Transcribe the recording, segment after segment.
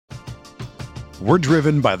We're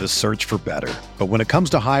driven by the search for better. But when it comes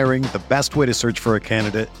to hiring, the best way to search for a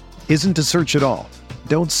candidate isn't to search at all.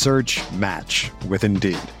 Don't search, match with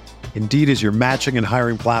Indeed. Indeed is your matching and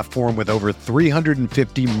hiring platform with over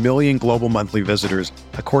 350 million global monthly visitors,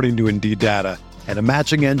 according to Indeed data, and a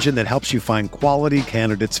matching engine that helps you find quality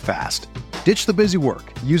candidates fast. Ditch the busy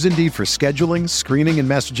work. Use Indeed for scheduling, screening, and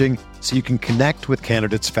messaging so you can connect with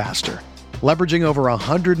candidates faster. Leveraging over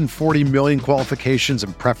 140 million qualifications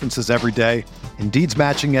and preferences every day, Indeed's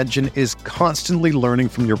matching engine is constantly learning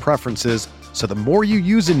from your preferences, so the more you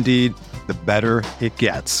use Indeed, the better it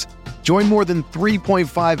gets. Join more than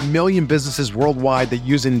 3.5 million businesses worldwide that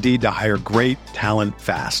use Indeed to hire great talent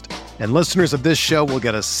fast. And listeners of this show will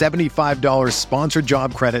get a $75 sponsored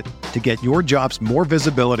job credit to get your jobs more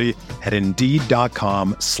visibility at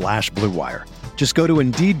Indeed.com/Blue Wire. Just go to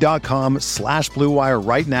Indeed.com/Blue Wire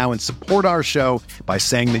right now and support our show by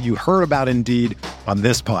saying that you heard about Indeed on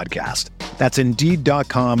this podcast. That's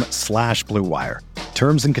Indeed.com/Blue Wire.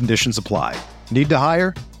 Terms and conditions apply. Need to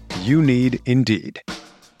hire? You need Indeed.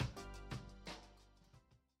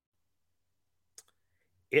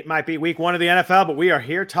 It might be week one of the NFL, but we are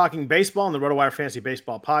here talking baseball on the RotoWire Fantasy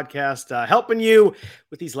Baseball Podcast, helping you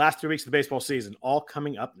with these last 3 weeks of the baseball season, all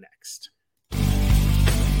coming up next.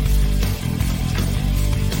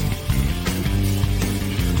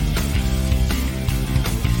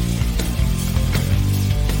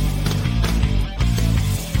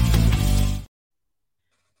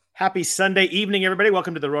 Happy Sunday evening, everybody.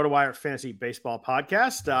 Welcome to the RotoWire Fantasy Baseball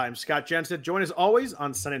Podcast. I'm Scott Jensen, joined as always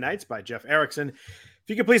on Sunday nights by Jeff Erickson. If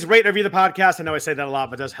you could please rate and review the podcast. I know I say that a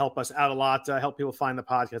lot, but it does help us out a lot, help people find the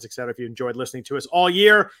podcast, et cetera. If you enjoyed listening to us all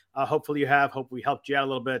year, hopefully you have. Hope we helped you out a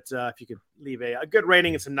little bit. If you could leave a good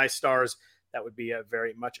rating and some nice stars, that would be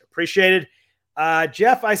very much appreciated.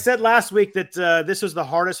 Jeff, I said last week that this was the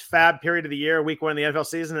hardest FAAB period of the year, week one of the NFL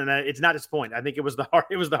season, and it's not disappointing. I think it was the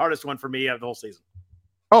hardest one for me of the whole season.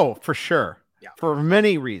 Oh, for sure. Yeah. For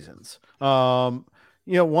many reasons. One,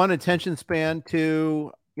 attention span,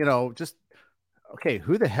 two, just, okay,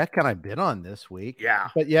 who the heck can I bid on this week? Yeah.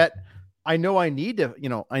 But yet I know I need to,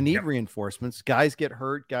 reinforcements. Guys get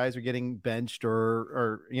hurt. Guys are getting benched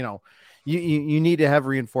or you need to have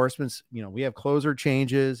reinforcements. We have closer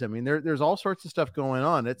changes. I mean, there's all sorts of stuff going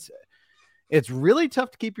on. It's really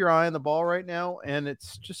tough to keep your eye on the ball right now. And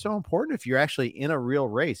it's just so important if you're actually in a real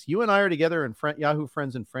race. You and I are together in Yahoo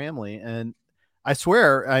Friends and Family. And I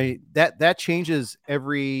swear that changes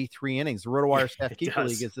every 3 innings. The RotoWire Staff Keeper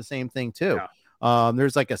League is the same thing too. Yeah.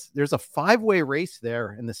 There's a 5-way race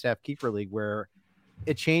there in the Staff Keeper League where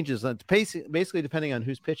it changes. It's basically depending on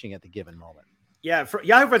who's pitching at the given moment. Yeah, for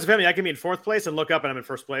Yahoo Friends and Family, I can be in 4th place and look up and I'm in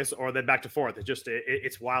 1st place, or then back to 4th.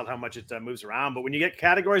 It's wild how much it moves around. But when you get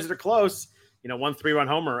categories that are close, 1 3-run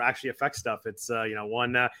homer actually affects stuff. It's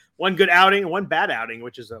one good outing, one bad outing,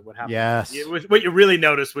 which is what happens. Yes, what you really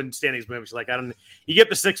notice when standings move. It's like you get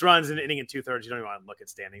the 6 runs in an inning and 2/3. You don't even want to look at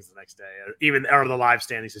standings the next day, or the live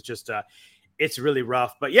standings. It's just it's really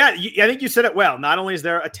rough. But yeah, I think you said it well. Not only is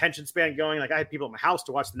there attention span going, like I had people at my house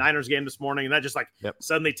to watch the Niners game this morning, and that just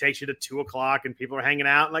suddenly takes you to 2:00 and people are hanging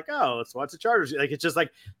out and like, oh, let's watch the Chargers. Like, it's just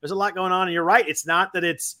like, there's a lot going on. And you're right. It's not that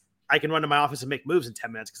I can run to my office and make moves in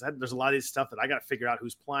 10 minutes because there's a lot of these stuff that I got to figure out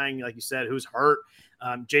who's playing. Like you said, who's hurt.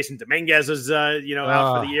 Jason Dominguez is, out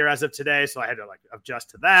for the year as of today. So I had to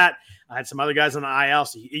adjust to that. I had some other guys on the IL.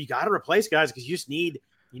 So you got to replace guys because you just need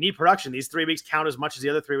production. These 3 weeks count as much as the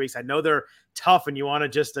other 3 weeks. I know they're tough and you want to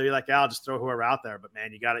just be like, I'll just throw whoever out there, but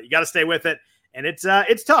man, you got to stay with it. And it's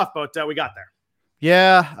tough, but we got there.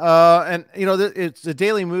 Yeah. And it's a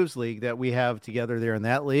daily moves league that we have together there in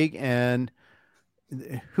that league. And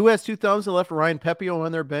who has 2 thumbs and left Ryan Pepio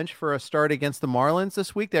on their bench for a start against the Marlins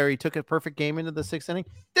this week there? He took a perfect game into the 6th inning.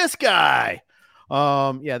 This guy.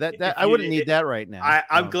 I wouldn't need that right now.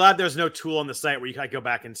 I'm glad there's no tool on the site where you can go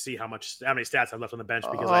back and see how many stats I've left on the bench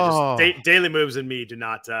because daily moves and me do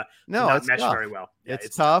not mesh tough. Very well. Yeah,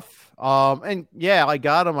 it's tough. And yeah, I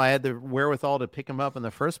got him. I had the wherewithal to pick him up in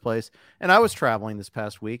the first place. And I was traveling this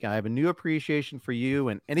past week. I have a new appreciation for you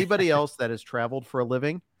and anybody else that has traveled for a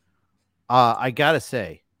living. I gotta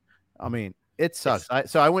say, I mean, it sucks.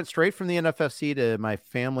 So I went straight from the NFFC to my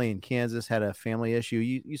family in Kansas, had a family issue.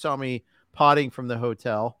 You saw me potting from the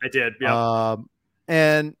hotel. I did. Yeah.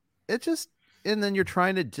 And then you're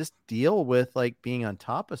trying to just deal with like being on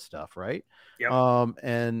top of stuff. Right. Yep.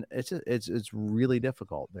 And it's really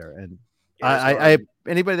difficult there. And I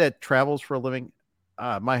anybody that travels for a living,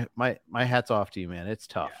 my hat's off to you, man. It's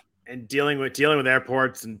tough. Yeah. And dealing with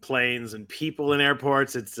airports and planes and people in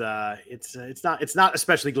airports, it's not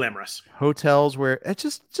especially glamorous. Hotels where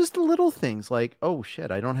it's just little things like, oh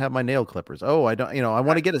shit, I don't have my nail clippers. Oh, I don't, I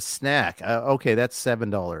want to get a snack. Okay, that's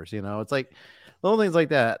 $7. It's like little things like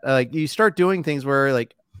that. Like you start doing things where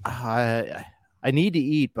like I need to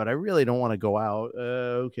eat, but I really don't want to go out.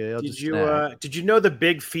 Okay, I'll just snack. Did you know the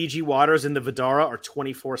big Fiji waters in the Vidara are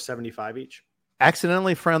 $24.75 each?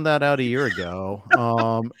 Accidentally found that out a year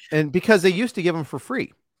ago. And because they used to give them for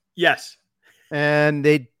free. Yes. And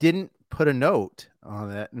they didn't put a note on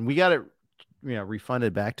that. And we got it,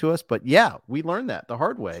 refunded back to us. But yeah, we learned that the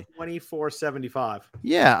hard way. $24.75.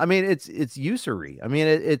 Yeah. I mean, it's usury. I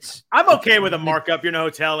mean, I'm okay with a markup. You're in a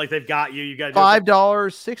hotel, like they've got you. You got $5,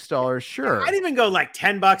 $6. Sure. I'd even go like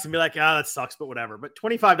 $10 and be like, that sucks, but whatever. But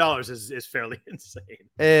 $25 is fairly insane.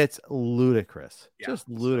 It's ludicrous. Yeah. Just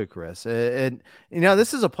ludicrous. And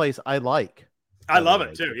this is a place I like. I love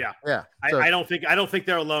it too. Yeah. Yeah. So, I don't think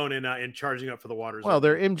they're alone in charging up for the waters. Well,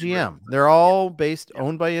 they're MGM. They're all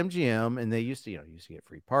owned by MGM, and they used to get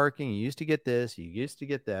free parking. You used to get this, you used to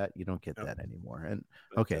get that. You don't get that anymore. And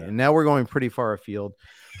and now we're going pretty far afield,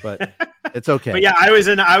 but it's okay. But yeah, I was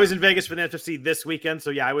in Vegas for the NFC this weekend. So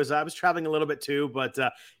yeah, I was traveling a little bit too, but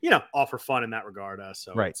all for fun in that regard.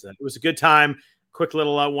 So right. It was a good time. Quick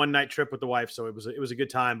little one night trip with the wife, so it was a good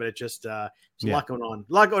time. But it just there's a lot going on.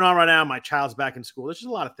 A lot going on right now. My child's back in school. There's just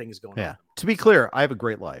a lot of things going on. Yeah. To be clear, I have a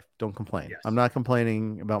great life. Don't complain. Yes. I'm not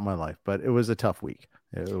complaining about my life, but it was a tough week.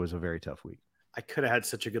 It was a very tough week. I could have had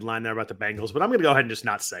such a good line there about the Bengals, but I'm going to go ahead and just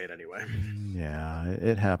not say it anyway. Yeah,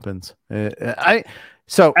 it happens. As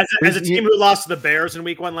a team who lost to the Bears in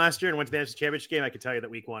week 1 last year and went to the NFC Championship game, I can tell you that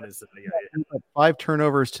week 1 is 5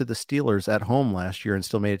 turnovers to the Steelers at home last year and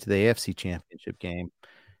still made it to the AFC Championship game.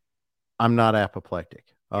 I'm not apoplectic.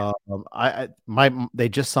 Yeah. They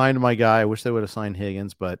just signed my guy. I wish they would have signed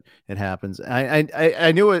Higgins, but it happens.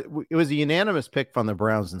 I knew it was a unanimous pick from the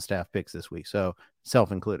Browns and staff picks this week, so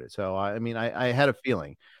self included. So I had a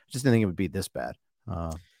feeling. I just didn't think it would be this bad.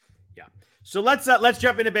 Yeah. So let's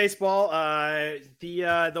jump into baseball.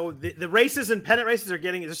 The races and pennant races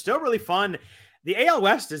are still really fun. The AL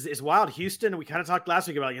West is wild. Houston, we kind of talked last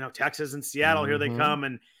week about Texas and Seattle. Here they come,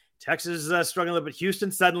 and Texas is struggling a little bit.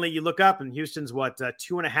 Houston, suddenly you look up and Houston's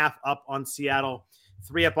 2.5 up on Seattle,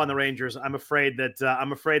 3 up on the Rangers. I'm afraid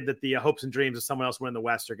that the hopes and dreams of someone else winning the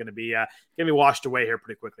West are going to be washed away here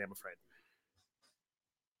pretty quickly. I'm afraid.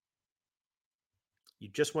 You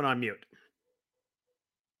just went on mute.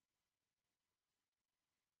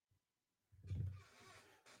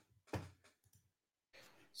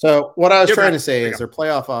 So what I was trying to say is their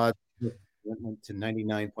playoff odds went to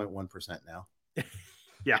 99.1% now.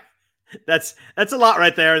 Yeah. That's a lot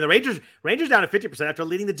right there. And the Rangers down to 50% after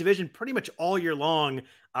leading the division pretty much all year long.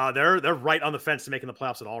 They're right on the fence to making the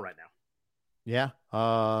playoffs at all right now.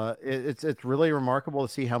 Yeah. It's really remarkable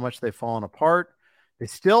to see how much they've fallen apart. They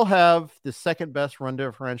still have the second best run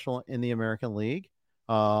differential in the American League.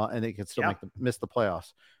 And they can still miss the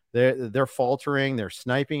playoffs. They're faltering. They're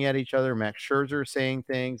sniping at each other. Max Scherzer saying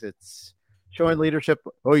things. It's showing leadership.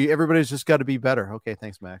 Oh, everybody's just got to be better. Okay.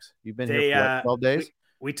 Thanks, Max. You've been here for 12 days.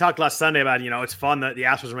 We talked last Sunday about, it's fun that the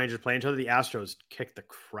Astros and Rangers play each other. The Astros kicked the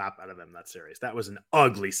crap out of them that series. That was an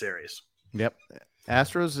ugly series. Yep.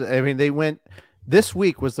 Astros, they went – this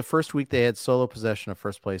week was the first week they had solo possession of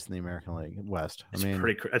first place in the American League West.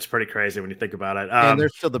 It's pretty crazy when you think about it. And they're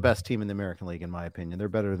still the best team in the American League, in my opinion. They're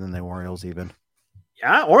better than the Orioles even.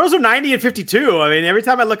 Yeah, Orioles are 90 and 52. Every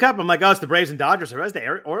time I look up, I'm like, it's the Braves and Dodgers. I realize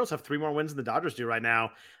the Orioles have 3 more wins than the Dodgers do right now.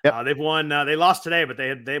 Yep. They've won. They lost today, but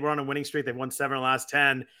they were on a winning streak. They've won 7 of the last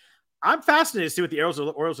 10. I'm fascinated to see what the Orioles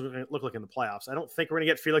are going to look like in the playoffs. I don't think we're going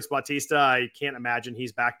to get Felix Bautista. I can't imagine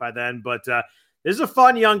he's back by then. But this is a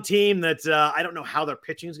fun young team that I don't know how their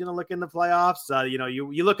pitching is going to look in the playoffs.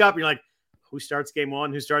 You look up and you're like, who starts game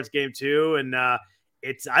 1, who starts game 2, and I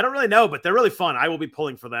don't really know, but they're really fun. I will be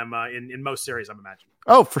pulling for them in most series, I'm imagining.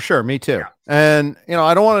 Oh, for sure. Me too. Yeah. And,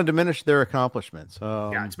 I don't want to diminish their accomplishments.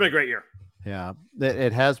 It's been a great year. Yeah,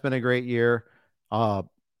 it has been a great year. And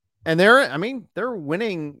they're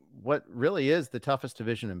winning what really is the toughest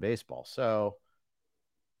division in baseball. So,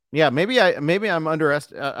 yeah, maybe I'm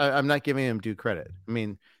I'm not giving them due credit.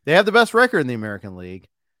 They have the best record in the American League.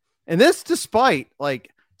 And this despite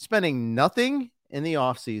spending nothing in the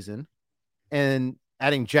offseason and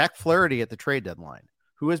adding Jack Flaherty at the trade deadline,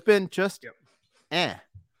 who has been just Yeah,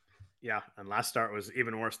 and last start was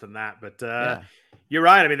even worse than that. But You're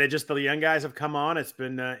right. The young guys have come on. It's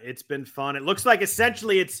been fun. It looks like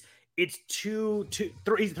essentially it's it's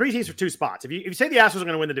three teams for 2 spots. If you say the Astros are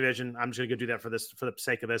going to win the division, I'm just going to go do that for the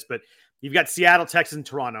sake of this. But you've got Seattle, Texas, and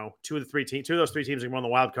Toronto. Two of those 3 teams are going to win the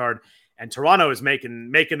wild card. And Toronto is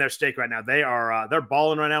making their stake right now. They're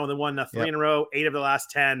balling right now. They won 3 in a row, 8 of the last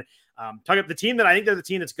 10. Talking about the team that I think they're the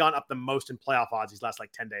team that's gone up the most in playoff odds these last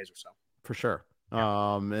 10 days or so. For sure.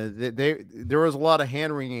 Yeah. There was a lot of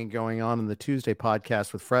hand wringing going on in the Tuesday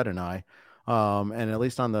podcast with Fred and I. And at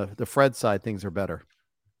least on the Fred side, things are better.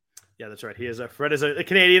 Yeah, that's right. Fred is a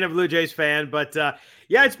Canadian, a Blue Jays fan, but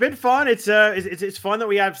yeah, it's been fun. It's fun that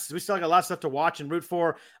we still have a lot of stuff to watch and root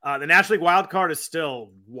for. The National League wild card is still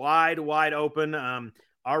wide open.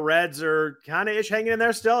 Our Reds are kind of hanging in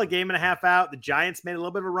there still, a game and a half out. The Giants made a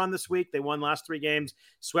little bit of a run this week. They won last 3 games,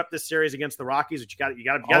 swept this series against the Rockies, which you got to beat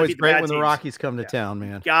the bad teams. Always great when the Rockies come to town,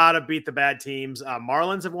 man. Got to beat the bad teams.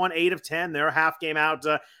 Marlins have won 8 of 10. They're a half game out.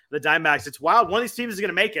 The Diamondbacks. It's wild. One of these teams is going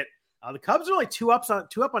to make it. The Cubs are only 2 up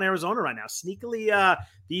on Arizona right now. Sneakily,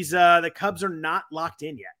 the Cubs are not locked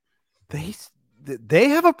in yet. They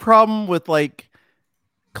have a problem with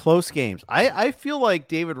close games. I feel like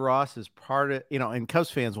David Ross is part of, and Cubs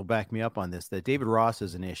fans will back me up on this, that David Ross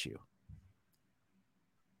is an issue.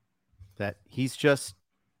 That he's just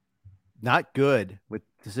not good with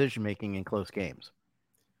decision making in close games.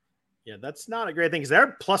 Yeah, that's not a great thing because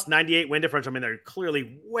they're plus 98 win differential. I mean, they're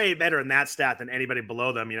clearly way better in that stat than anybody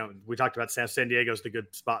below them. We talked about San Diego's the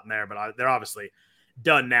good spot in there, but they're obviously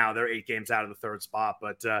done now. They're 8 games out of the 3rd spot,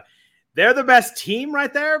 but they're the best team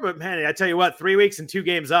right there. But man, I tell you what, 3 weeks and 2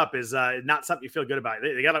 games up is not something you feel good about.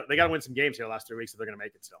 They got to win some games here the last 3 weeks if they're going to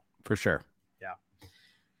make it still. For sure. Yeah.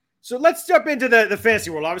 So let's jump into the fantasy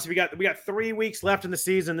world. Obviously, we got 3 weeks left in the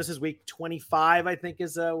season. This is week 25, I think,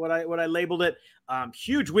 is what I labeled it.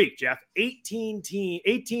 Huge week, Jeff. 18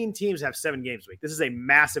 teams have 7 games a week. This is a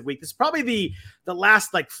massive week. This is probably the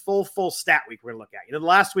last full stat week we're gonna look at. The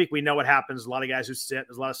last week we know what happens. A lot of guys who sit.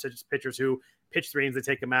 There's a lot of pitchers who pitch 3 innings, they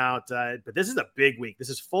take them out. But this is a big week. This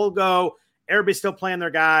is full go. Everybody's still playing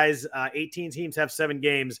their guys. 18 teams have 7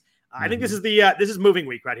 games. I think this is moving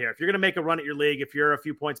week right here. If you're going to make a run at your league, if you're a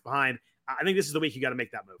few points behind, I think this is the week you got to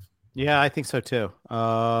make that move. Yeah, I think so too.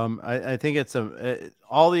 I think it's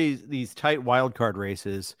all these tight wild card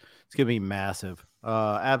races. It's going to be massive,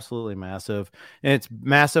 absolutely massive, and it's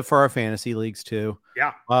massive for our fantasy leagues too.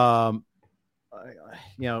 Yeah.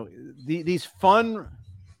 These fun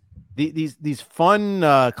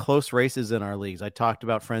close races in our leagues. I talked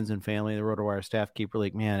about friends and family, the RotoWire Staff Keeper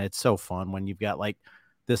League. Man, it's so fun when you've got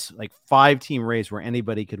this 5-team race where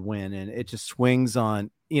anybody could win, and it just swings on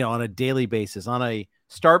a daily basis, on a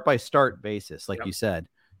start by start basis, like you said.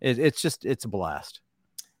 It's a blast.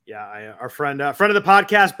 Yeah, our friend of the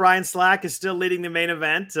podcast, Brian Slack, is still leading the main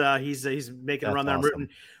event. He's making a run there. Awesome.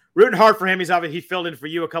 Rooting hard for him. He filled in for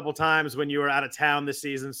you a couple times when you were out of town this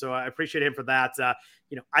season, so I appreciate him for that.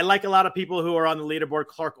 I like a lot of people who are on the leaderboard.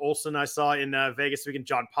 Clark Olson I saw in Vegas this weekend.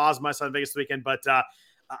 John Posma I saw in Vegas this weekend, but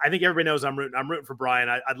I think everybody knows I'm rooting for Brian.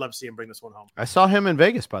 I'd love to see him bring this one home. I saw him in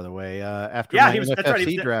Vegas, by the way, after he was. That's right.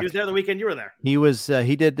 He was there the weekend you were there. He was.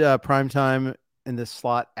 He did prime time in this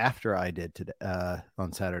slot after I did today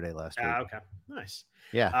on Saturday last week. Okay, nice.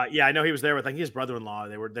 Yeah, I know he was there with his brother-in-law.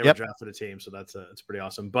 They were drafted a team, so that's pretty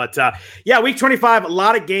awesome. But week 25, a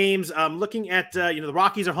lot of games. Looking at the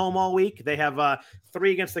Rockies are home all week. They have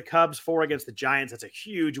 3 against the Cubs, 4 against the Giants. That's a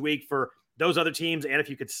huge week for those other teams. And if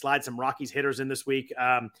you could slide some Rockies hitters in this week,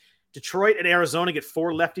 Detroit and Arizona get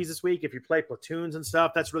 4 lefties this week. If you play platoons and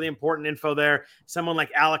stuff, that's really important info there. Someone like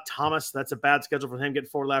Alec Thomas, that's a bad schedule for him getting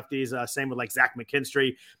 4 lefties. Same with Zach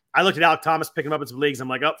McKinstry. I looked at Alec Thomas, picking him up in some leagues. I'm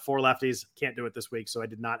like, 4 lefties. Can't do it this week, so I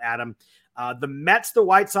did not add him. The Mets, the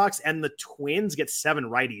White Sox, and the Twins get 7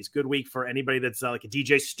 righties. Good week for anybody that's like a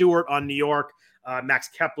DJ Stewart on New York, Max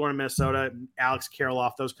Kepler in Minnesota, Alex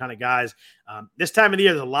Kirilloff, those kind of guys. This time of the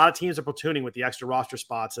year, there's a lot of teams are platooning with the extra roster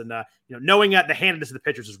spots, and knowing that the handedness of the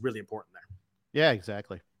pitchers is really important there. Yeah,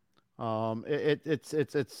 exactly.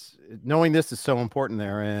 It's knowing this is so important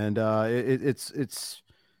there, and it's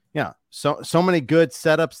so many good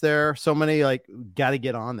setups there. So many got to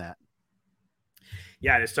get on that.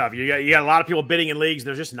 Yeah, it's tough. You got a lot of people bidding in leagues.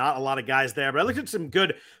 There's just not a lot of guys there. But I looked at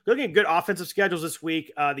looking at good offensive schedules this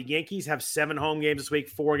week. The Yankees have 7 home games this week,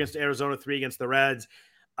 4 against Arizona, 3 against the Reds.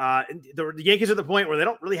 The Yankees are at the point where they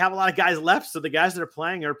don't really have a lot of guys left, so the guys that are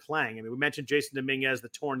playing are playing. I mean, we mentioned Jason Dominguez, the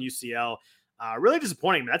torn UCL. Really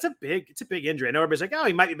disappointing. It's a big injury. I know everybody's like,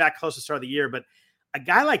 he might be back close to the start of the year, but a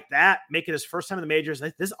guy like that making his first time in the majors,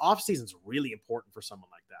 this offseason is really important for someone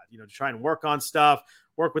like that. To try and work on stuff,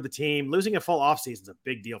 work with the team. Losing a full offseason is a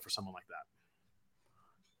big deal for someone like that.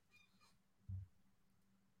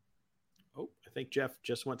 Oh, I think Jeff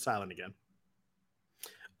just went silent again.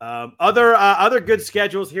 Other good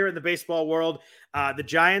schedules here in the baseball world. The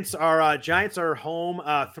Giants are home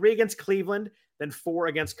 3 against Cleveland, then 4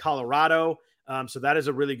 against Colorado. So that is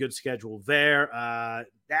a really good schedule there.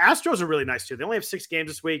 The Astros are really nice too. They only have 6 games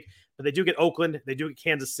this week, but they do get Oakland. They do get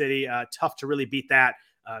Kansas City. Tough to really beat that.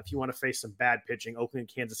 If you want to face some bad pitching, Oakland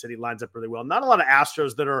and Kansas City lines up really well. Not a lot of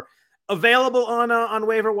Astros that are available on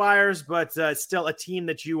waiver wires, but still a team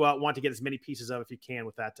that you want to get as many pieces of if you can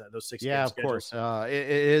with that those 6 yeah, games. Of course. It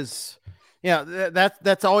is. Yeah,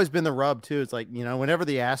 that's always been the rub too. It's like, whenever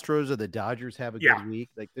the Astros or the Dodgers have a good week,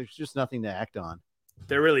 like there's just nothing to act on.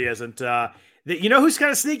 There really isn't. Who's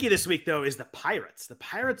kind of sneaky this week, though, is the Pirates. The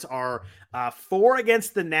Pirates are 4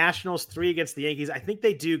 against the Nationals, 3 against the Yankees. I think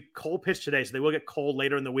they do Cole pitch today, so they will get Cole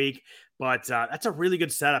later in the week. But that's a really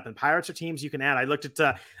good setup. And Pirates are teams you can add. I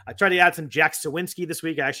tried to add some Jack Sawinski this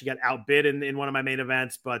week. I actually got outbid in one of my main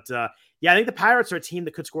events. But I think the Pirates are a team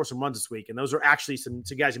that could score some runs this week. And those are actually some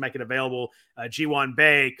guys you might get available. G1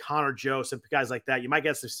 Bay, Connor Joe, some guys like that. You might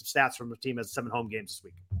get some stats from a team that has 7 home games this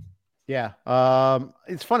week. Yeah.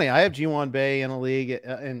 It's funny. I have G1 Bay in a league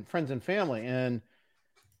and friends and family. And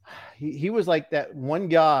he was like that one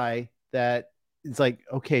guy that it's like,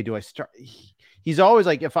 okay, do I start? He's always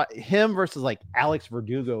like, him versus like Alex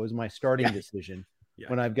Verdugo is my starting decision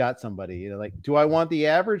when I've got somebody, like, do I want the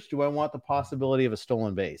average? Do I want the possibility of a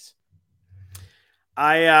stolen base?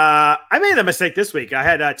 I made a mistake this week. I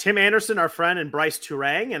had Tim Anderson, our friend, and Bryce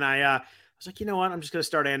Turang, and I was like, you know what? I'm just going to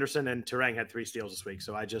start Anderson, and Turang had 3 steals this week.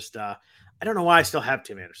 So I just, I don't know why I still have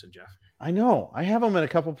Tim Anderson, Jeff. I know. I have him in a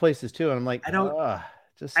couple places too. And I'm like, I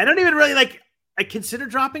don't even really I consider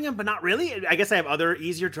dropping him, but not really. I guess I have other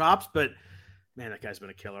easier drops, but man, that guy's been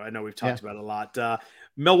a killer. I know we've talked about it a lot.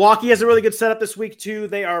 Milwaukee has a really good setup this week too.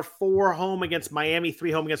 They are 4 home against Miami, 3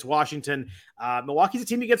 home against Washington. Milwaukee's a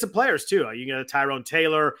team you get some players too. You get a Tyrone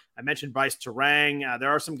Taylor. I mentioned Bryce Turang. There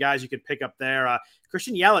are some guys you could pick up there.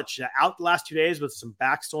 Christian Yelich out the last 2 days with some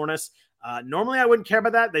back soreness. Normally I wouldn't care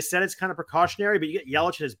about that. They said it's kind of precautionary, but you get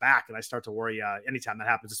Yelich at his back, and I start to worry anytime that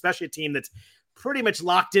happens, especially a team that's pretty much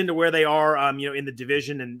locked into where they are, in the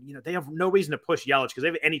division, and they have no reason to push Yelich because they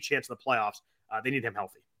have any chance in the playoffs. They need him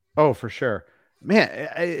healthy. Oh, for sure, man.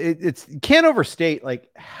 It's you can't overstate like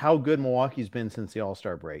how good Milwaukee's been since the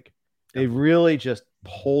All-Star break. They really just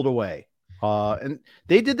pulled away, and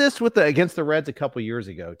they did this against the Reds a couple years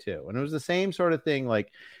ago too, and it was the same sort of thing.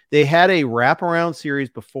 Like they had a wraparound series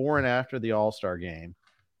before and after the All-Star game,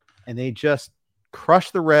 and they just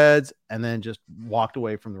crushed the Reds and then just walked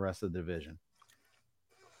away from the rest of the division.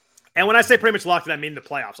 And when I say pretty much locked in, I mean the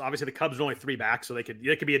playoffs. Obviously, the Cubs are only 3 back, so they could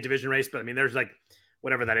be a division race. But I mean, there's like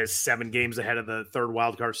whatever that is, 7 games ahead of the third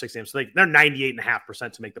wild card, 6 games. So they're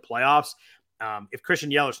 98.5% to make the playoffs. If Christian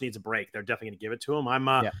Yelich needs a break, they're definitely going to give it to him. I'm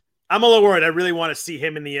a little worried. I really want to see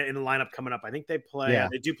him in the lineup coming up. I think they play.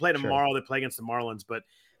 They do play tomorrow. Sure. They play against the Marlins, but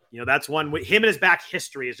that's one. Him and his back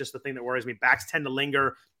history is just the thing that worries me. Backs tend to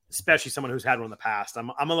linger, especially someone who's had one in the past. I'm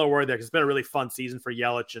a little worried there because it's been a really fun season for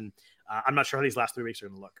Yelich, and I'm not sure how these last 3 weeks are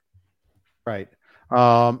going to look. Right.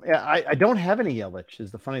 I don't have any Yelich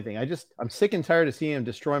is the funny thing. I'm sick and tired of seeing him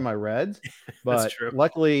destroy my Reds, but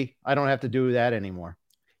luckily I don't have to do that anymore.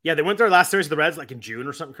 Yeah. They went their last series of the Reds like in June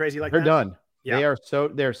or something crazy like that. They're done. Yeah.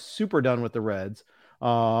 They're super done with the Reds.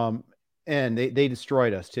 And they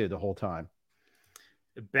destroyed us too the whole time.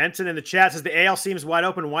 Benson in the chat says the AL seems wide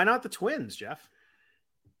open. Why not the Twins, Jeff?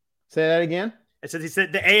 Say that again. He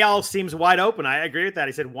said the AL seems wide open. I agree with that.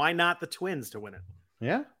 He said, why not the Twins to win it?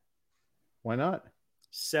 Yeah. Why not?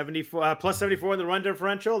 74 plus 74 in the run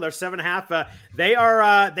differential. They're 7.5. They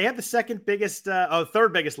have the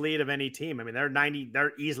third biggest lead of any team. I mean, they're 90.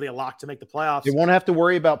 They're easily a lock to make the playoffs. They won't have to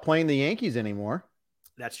worry about playing the Yankees anymore.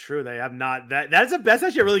 That's true. They have not. That's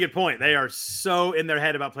actually a really good point. They are so in their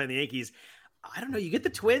head about playing the Yankees. I don't know. You get the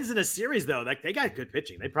Twins in a series though. Like they got good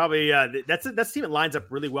pitching. They probably that's a team that lines up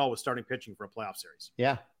really well with starting pitching for a playoff series.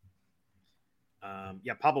 Yeah.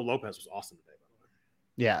 Pablo Lopez was awesome today.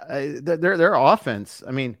 Yeah, their offense.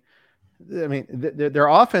 I mean, their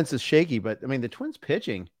offense is shaky, but I mean the Twins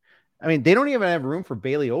pitching. I mean they don't even have room for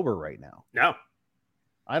Bailey Ober right now. No,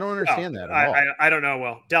 I don't understand that at all. I don't know.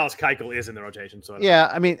 Well, Dallas Keuchel is in the rotation, so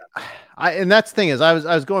I mean, and that's the thing is I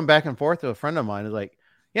was going back and forth with a friend of mine. Is like,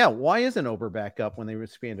 yeah, why isn't Ober back up when they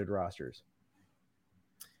expanded rosters?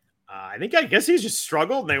 I guess he's just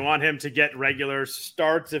struggled, and they want him to get regular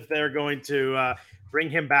starts if they're going to bring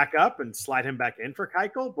him back up and slide him back in for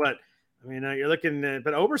Keuchel. But I mean, you're looking,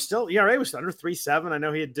 but Ober still ERA was under 3.7. I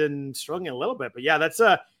know he had been struggling a little bit, but yeah, it's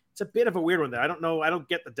a bit of a weird one there. I don't know. I don't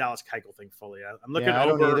get the Dallas Keuchel thing fully. I'm looking. I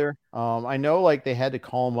don't either. I know like they had to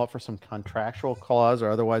call him up for some contractual clause, or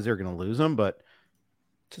otherwise they're going to lose him. But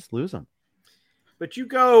just lose him. But you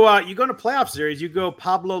go in a playoff series, you go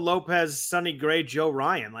Pablo Lopez, Sonny Gray, Joe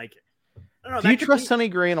Ryan. Like, I don't know. Do you trust Sonny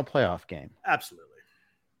Gray in a playoff game? Absolutely.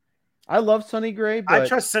 I love Sonny Gray, but I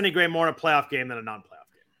trust Sonny Gray more in a playoff game than a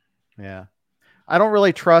non-playoff game. Yeah. I don't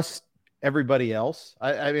really trust everybody else.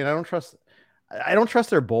 I mean, I don't trust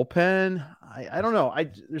their bullpen. I don't know.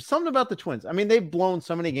 There's something about the Twins. I mean, they've blown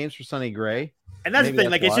so many games for Sonny Gray. And that's the thing.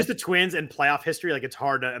 Like, it's just the Twins and playoff history. Like, it's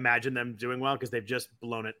hard to imagine them doing well because they've just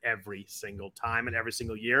blown it every single time and every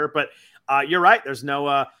single year. But you're right. There's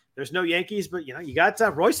no Yankees, but you got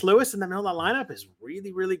Royce Lewis in the middle of that lineup is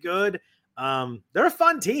really, really good. They're a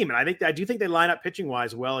fun team, and I do think they line up pitching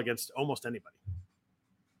wise well against almost anybody.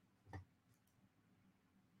 I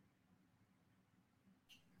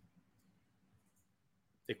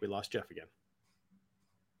think we lost Jeff again.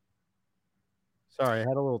 Sorry, I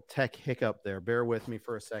had a little tech hiccup there. Bear with me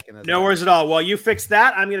for a second. No worries at all. While you fix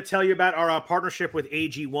that, I'm going to tell you about our partnership with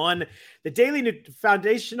AG1, the daily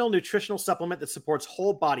foundational nutritional supplement that supports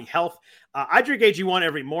whole body health. I drink AG1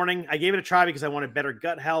 every morning. I gave it a try because I wanted better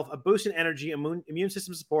gut health, a boost in energy, immune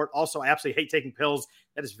system support. Also, I absolutely hate taking pills.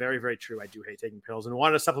 That is very, very true. I do hate taking pills and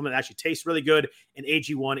wanted a supplement that actually tastes really good, and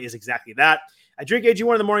AG1 is exactly that. I drink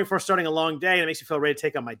AG1 in the morning before starting a long day, and it makes me feel ready to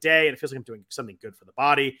take on my day, and it feels like I'm doing something good for the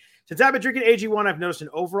body. Since I've been drinking AG1, I've noticed an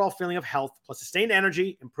overall feeling of health, plus sustained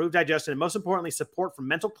energy, improved digestion, and most importantly, support for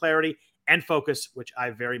mental clarity and focus, which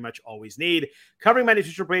I very much always need. Covering my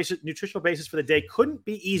nutritional basis for the day couldn't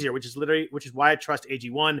be easier, which is why I trust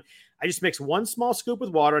AG1. I just mix one small scoop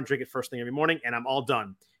with water and drink it first thing every morning, and I'm all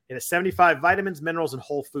done. It has 75 vitamins, minerals, and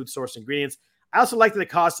whole food source ingredients. I also like that it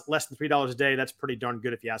costs less than $3 a day. That's pretty darn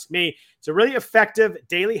good if you ask me. It's a really effective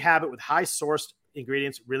daily habit with high sourced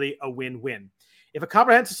ingredients, really a win-win. If a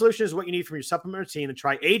comprehensive solution is what you need from your supplement routine, then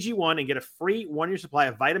try AG1 and get a free 1-year supply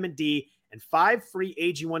of vitamin D and 5 free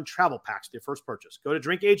AG1 travel packs with your first purchase. Go to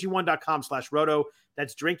drinkag1.com/roto.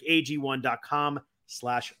 That's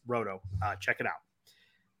drinkag1.com/roto. Check it out.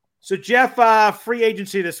 So, Jeff, free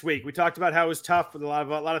agency this week. We talked about how it was tough with a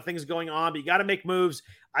lot of things going on, but you got to make moves.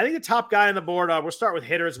 I think the top guy on the board, we'll start with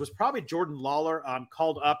hitters, was probably Jordan Lawler,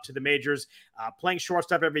 called up to the majors, playing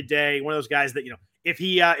shortstop every day. One of those guys that, if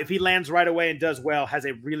he lands right away and does well, has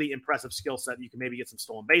a really impressive skill set. You can maybe get some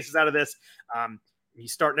stolen bases out of this.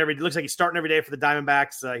 Looks like he's starting every day for the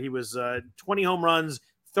Diamondbacks. He was 20 home runs,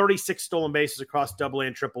 36 stolen bases across AA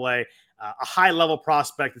and AAA. A high-level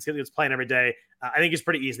prospect that's playing every day. I think he's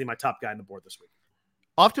pretty easily my top guy on the board this week.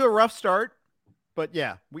 Off to a rough start, but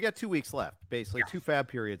yeah, we got 2 weeks left, basically 2 FAAB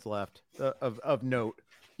periods left of note.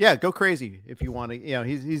 Yeah, go crazy if you want to.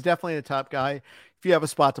 He's definitely the top guy if you have a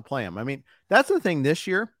spot to play him. I mean, that's the thing this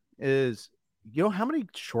year is, how many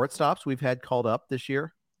shortstops we've had called up this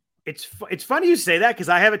year? It's funny you say that because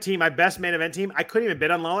I have a team, my best main event team. I couldn't even bid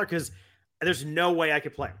on Lawler because there's no way I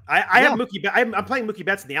could play him. I have Mookie. I'm playing Mookie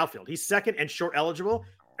Betts in the outfield. He's second and short eligible,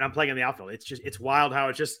 and I'm playing in the outfield. It's wild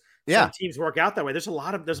how some teams work out that way.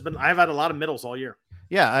 I've had a lot of middles all year.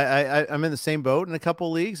 Yeah, I'm in the same boat in a couple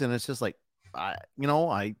of leagues, and it's just like, I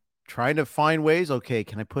trying to find ways. Okay,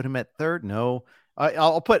 can I put him at third? No.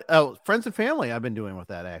 I'll put friends and family. I've been doing with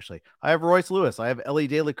that actually. I have Royce Lewis. I have Ellie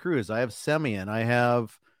De La Cruz. I have Semien. I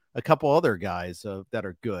have a couple other guys that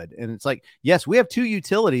are good. And it's like, yes, we have 2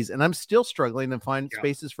 utilities, and I'm still struggling to find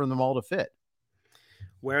spaces for them all to fit.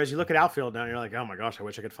 Whereas you look at outfield now, and you're like, oh my gosh, I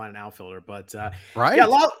wish I could find an outfielder. But right, yeah,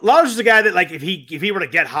 Lawler's is a guy that, like, if he were to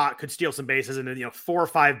get hot, could steal some bases, and then 4 or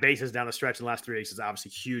 5 bases down the stretch in the last 3 weeks is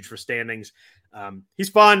obviously huge for standings. He's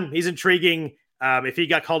fun, he's intriguing. If he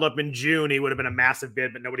got called up in June, he would have been a massive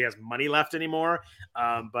bid, but nobody has money left anymore.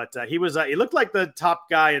 But he looked like the top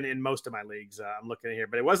guy in most of my leagues. I'm looking at here,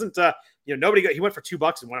 but it wasn't, nobody he went for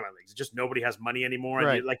 $2 in one of my leagues. It's just nobody has money anymore.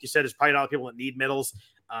 Right. And like you said, there's probably not a lot of people that need middles.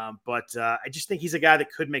 But I just think he's a guy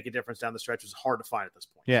that could make a difference down the stretch. It's hard to find at this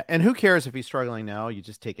point. Yeah. And who cares if he's struggling now? You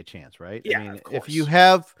just take a chance, right? Yeah. I mean, if you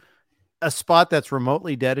have a spot that's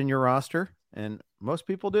remotely dead in your roster, and most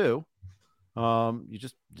people do, you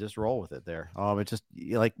just roll with it there. It's just,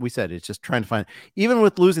 like we said, it's just trying to find, even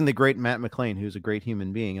with losing the great Matt McClain, who's a great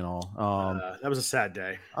human being and all. That was a sad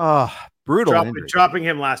day. Brutal. Dropping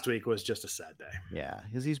him last week was just a sad day. Yeah,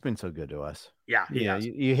 because he's been so good to us. Yeah,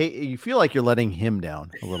 you feel like you're letting him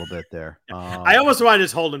down a little bit there. I almost want to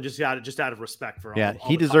just hold him just out of respect for all.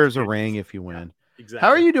 He deserves a ring if you win. Exactly.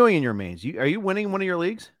 How are you doing in your mains? Are you winning one of your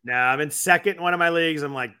leagues? No, I'm in second in one of my leagues.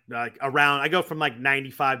 I'm like around. I go from like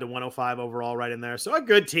 95 to 105 overall, right in there. So a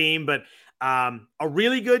good team, but a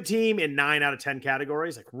really good team in 9 out of 10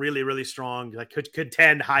 categories. Like really, really strong. Like could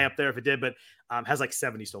tend high up there if it did, but has like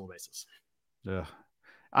 70 stolen bases. Yeah,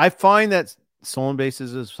 I find that stolen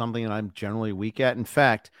bases is something that I'm generally weak at. In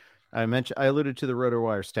fact, I alluded to the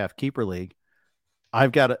RotoWire Staff Keeper League.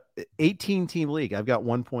 I've got a 18 team league. I've got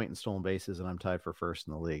 1 point in stolen bases, and I'm tied for first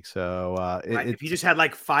in the league. So right. If you just had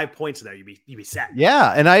like 5 points in there, you'd be set.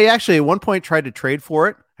 Yeah, and I actually at one point tried to trade for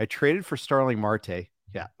it. I traded for Starling Marte.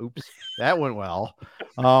 Yeah, oops, that went well.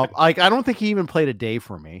 Like I don't think he even played a day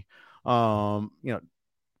for me.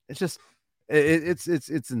 It's just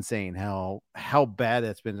it's insane how bad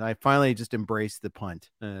that's been. I finally just embraced the punt.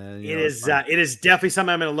 It is definitely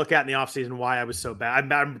something I'm going to look at in the offseason. Why I was so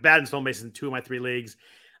bad. I'm bad in stolen bases in 2 of my 3 leagues.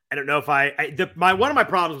 I don't know if one of my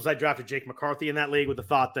problems was I drafted Jake McCarthy in that league with the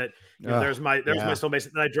thought that there's my stolen base.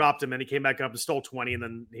 And then I dropped him and he came back up and stole 20 and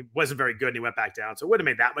then he wasn't very good and he went back down. So it wouldn't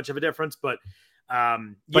have made that much of a difference. But I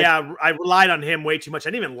relied on him way too much. I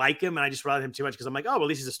didn't even like him and I just relied on him too much because I'm like, oh, well, at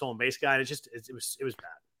least he's a stolen base guy. And it was bad.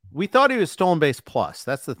 We thought he was stolen base plus.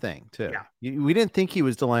 That's the thing, too. Yeah. We didn't think he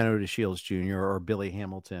was Delano DeShields Jr. or Billy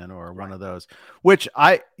Hamilton or one of those, which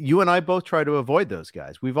you and I both try to avoid those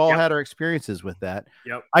guys. We've all had our experiences with that.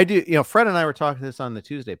 Yep. I do. Fred and I were talking this on the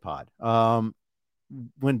Tuesday pod.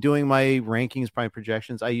 When doing my rankings, my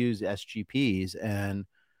projections, I use SGPs, and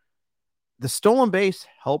the stolen base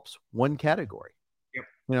helps one category.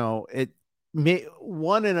 Yep. It may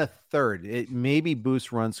 1 1/3. It maybe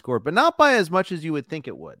boosts run score, but not by as much as you would think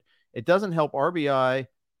it would. It doesn't help RBI,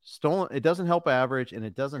 stolen. It doesn't help average, and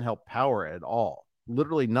it doesn't help power at all.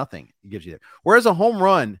 Literally nothing it gives you there. Whereas a home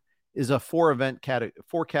run is a 4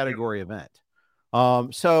 category event.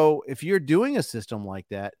 So if you're doing a system like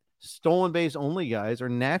that, stolen base only guys are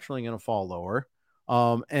naturally going to fall lower.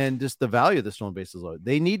 And just the value of the stolen base is low.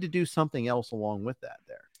 They need to do something else along with that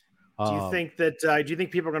there. Do you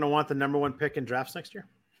think people are going to want the number 1 pick in drafts next year?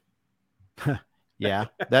 Yeah,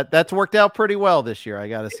 that's worked out pretty well this year. I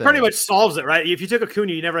got to say, pretty much solves it, right? If you took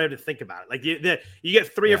Acuna, you never had to think about it. Like you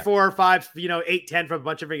get 3 or 4 or 5, 8, 10 from a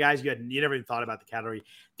bunch of different guys. You never even thought about the category.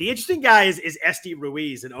 The interesting guy is SD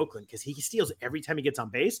Ruiz in Oakland because he steals every time he gets on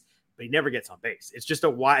base, but he never gets on base. It's just a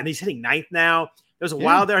while, and he's hitting 9th now. There was a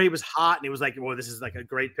while there he was hot, and it was like, well, this is like a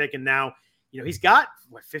great pick, and now he's got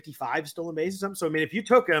 55 stolen bases or something. So I mean, if you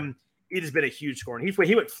took him, it has been a huge score. And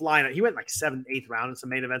he went flying. He went like 7th, 8th round in some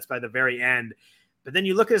main events by the very end. But then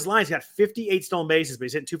you look at his lines, he's got 58 stolen bases, but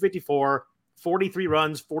he's hitting 254, 43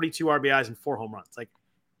 runs, 42 RBIs, and 4 home runs. Like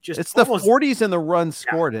it's the 40s and the runs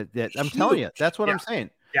scored that I'm telling you. That's what I'm saying.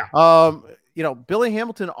 Yeah. Billy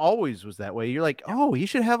Hamilton always was that way. You're like, oh, he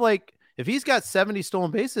should have if he's got 70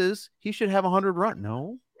 stolen bases, he should have 100 runs.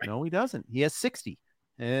 No, he doesn't. He has 60.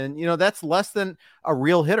 And, that's less than a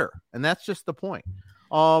real hitter. And that's just the point.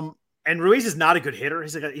 And Ruiz is not a good hitter.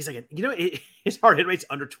 He's like his hard hit rate's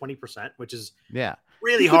under 20%, which is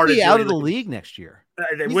really hard to be out of the league next year.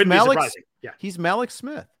 It wouldn't be surprising. Yeah, he's Malik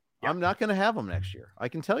Smith. Yeah. I'm not going to have him next year. I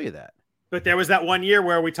can tell you that. But there was that one year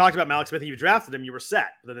where we talked about Malik Smith and you drafted him, you were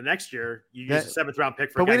set. But then the next year, you used a 7th round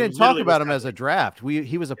pick for. But we didn't talk about him as a draft.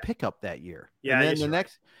 He was a pickup that year. Yeah, and then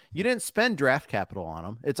you didn't spend draft capital on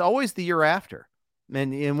him. It's always the year after.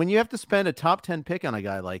 And when you have to spend a top 10 pick on a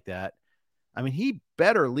guy like that, I mean, he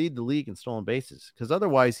better lead the league in stolen bases because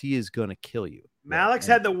otherwise he is going to kill you. Malik's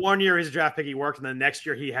had the 1 year he's a draft pick he worked, and then the next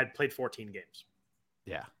year he had played 14 games.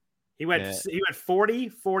 Yeah. He went 40,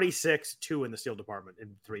 46, 2 in the steal department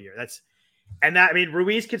in 3 years.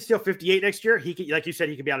 Ruiz could steal 58 next year. He could, like you said,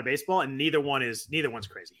 he could be out of baseball, and neither one's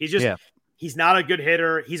crazy. He's not a good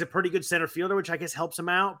hitter. He's a pretty good center fielder, which I guess helps him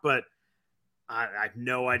out, but I have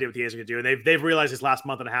no idea what the A's are going to do. And they've realized this last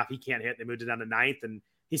month and a half he can't hit. They moved it down to 9th, and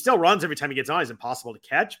he still runs every time he gets on. He's impossible to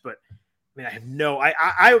catch, but I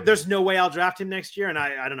have there's no way I'll draft him next year. And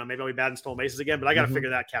I don't know, maybe I'll be bad in stolen bases again, but I got to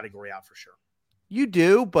figure that category out for sure. You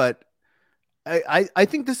do, but I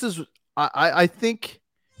think this is, I think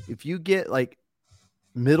if you get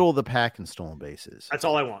middle of the pack in stolen bases, that's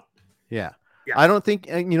all I want. Yeah. I don't think,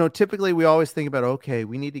 typically we always think about, okay,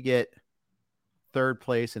 we need to get 3rd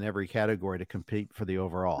place in every category to compete for the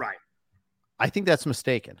overall. Right. I think that's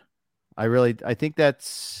mistaken. I think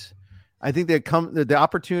the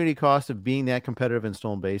opportunity cost of being that competitive in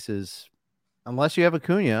stolen bases, unless you have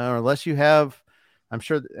Acuna or unless you have, I'm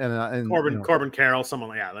sure, and Corbin Carroll, someone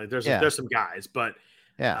like that. There's some guys, but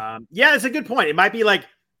it's a good point. It might be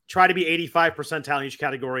try to be 85 percentile in each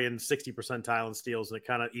category and 60 percentile in steals, and it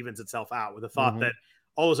kind of evens itself out with the thought that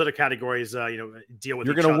all those other categories, deal with.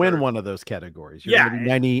 You're going to win one of those categories. You're going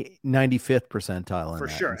to be 95th percentile for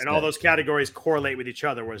sure, and all those categories correlate with each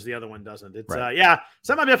other, whereas the other one doesn't. It's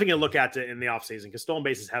something I'm definitely going to look at in the offseason because stolen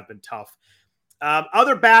bases have been tough.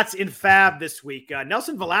 Other bats in FAAB this week.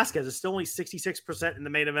 Nelson Velasquez is still only 66% in the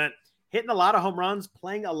main event, hitting a lot of home runs,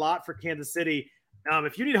 playing a lot for Kansas City.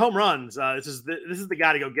 If you need home runs, this is the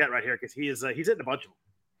guy to go get right here because he's hitting a bunch of them.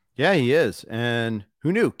 Yeah, he is. And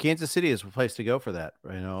who knew Kansas City is a place to go for that?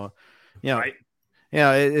 Right.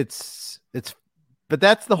 it's, but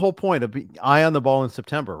that's the whole point of being eye on the ball in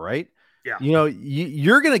September, right? Yeah.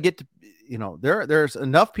 You're going to get to, there's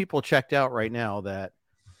enough people checked out right now that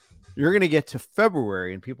you're going to get to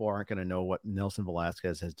February and people aren't going to know what Nelson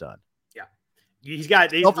Velasquez has done. Yeah. He's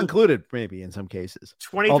got self-included maybe in some cases.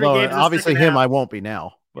 23 Although games. Obviously him, I won't be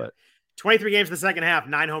now, but 23 games in the second half,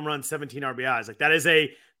 9 home runs, 17 RBIs. Like that is a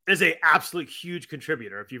absolute huge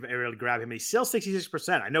contributor. If you've ever able to grab him, he's still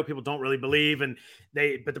 66%. I know people don't really believe,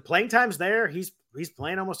 but the playing time's there. He's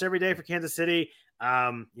playing almost every day for Kansas City.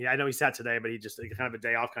 I know he sat today, but he just kind of a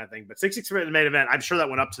day off kind of thing. But 66% in the main event. I'm sure that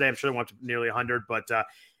went up today. I'm sure it went up to nearly 100. But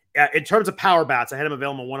in terms of power bats, I had him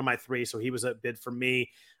available in one of my 3, so he was a bid for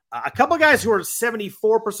me. A couple of guys who are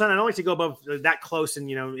 74%. I don't like to go above that close in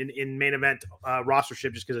main event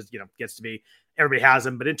rostership just because it gets to be everybody has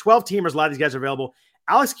them. But in 12 teamers, a lot of these guys are available.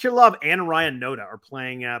 Alex Kirilloff and Ryan Noda are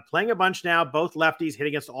playing a bunch now. Both lefties hit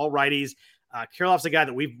against all righties. Kirilov's a guy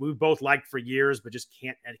that we've both liked for years, but just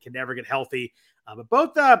can never get healthy. But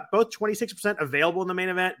both 26% available in the main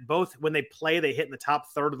event. Both when they play, they hit in the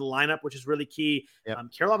top third of the lineup, which is really key. Yep.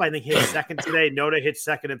 Kirilloff, I think, hit second today. Noda hit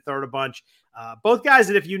second and third a bunch. Both guys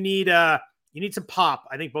that if you need some pop,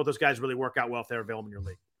 I think both those guys really work out well if they're available in your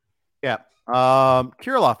league. Yeah.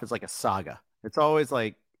 Kirilloff is like a saga. It's always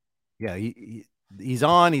like, yeah, he's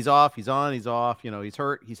on, he's off, he's on, he's off. He's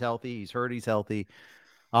hurt, he's healthy, he's hurt, he's healthy.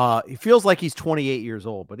 He feels like he's 28 years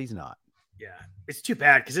old, but he's not. Yeah, it's too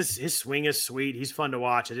bad because his swing is sweet. He's fun to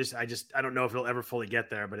watch. I don't know if he'll ever fully get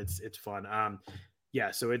there, but it's fun.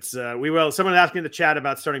 So it's we will. Someone asked me in the chat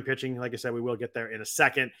about starting pitching. Like I said, we will get there in a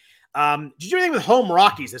second. Did you do anything with home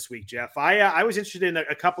Rockies this week, Jeff? I was interested in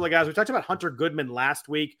a couple of guys. We talked about Hunter Goodman last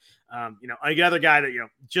week. Another guy that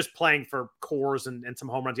just playing for cores and some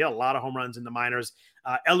home runs. He had a lot of home runs in the minors.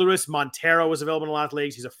 Eluis Montero was available in a lot of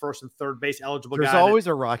leagues. He's a first and third base eligible guy. There's always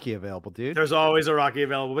a Rocky available, dude. There's always a Rocky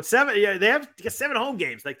available. But they have 7 home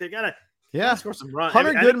games. Like they gotta score some runs.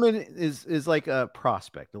 Hunter Goodman is like a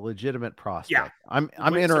prospect, a legitimate prospect. Yeah,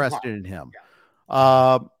 I'm interested in him.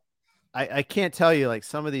 Yeah. I can't tell you, like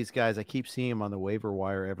some of these guys, I keep seeing him on the waiver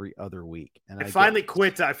wire every other week. And I finally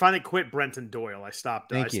quit Brenton Doyle. I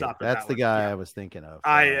stopped. Thank you. That's the guy I was thinking of.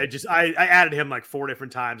 I added him like 4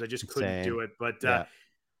 different times. I just couldn't do it. But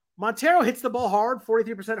Montero hits the ball hard,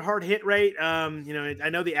 43% hard hit rate. I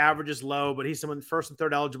know the average is low, but he's someone first and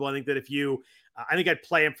third eligible. I think that I think I'd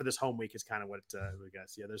play him for this home week is kind of what we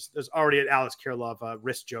guys. Yeah, there's already an Alex Kirilloff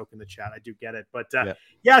wrist joke in the chat. I do get it, but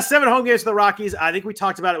 7 home games for the Rockies. I think we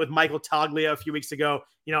talked about it with Michael Toglia a few weeks ago.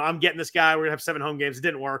 I'm getting this guy. We're gonna have 7 home games. It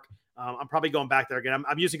didn't work. I'm probably going back there again.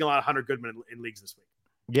 I'm using a lot of Hunter Goodman in leagues this week.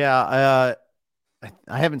 Yeah,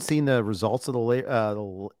 I haven't seen the results of the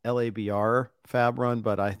LABR FAAB run,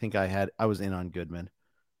 but I think I was in on Goodman.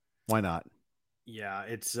 Why not? Yeah,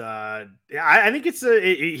 it's I think it's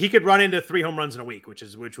he could run into 3 home runs in a week, which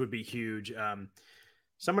would be huge.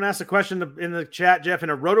 Someone asked a question in the chat, Jeff. In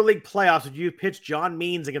a Roto League playoffs, would you pitch John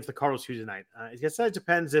Means against the Cardinals Tuesday night? I guess that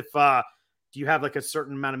depends if do you have like a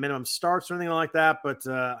certain amount of minimum starts or anything like that? But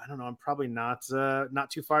I don't know. I'm probably not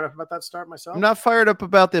too fired up about that start myself. I'm not fired up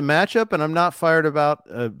about the matchup, and I'm not fired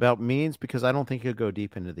about Means because I don't think he'll go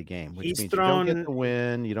deep into the game. Which means you don't get the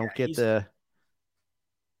win, you don't get the.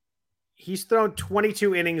 He's thrown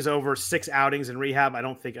 22 innings over 6 outings in rehab. I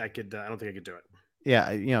don't think I could do it.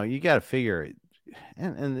 Yeah, you got to figure it.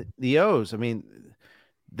 And the O's, I mean,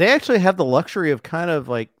 they actually have the luxury of kind of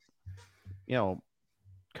like,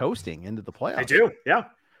 coasting into the playoffs. I do, yeah.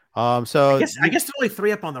 So I guess they're only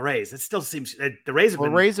 3 up on the Rays. It still seems the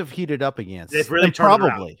Rays have heated up against. They've really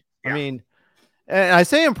probably. Yeah. I mean, and I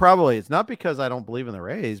say improbably. It's not because I don't believe in the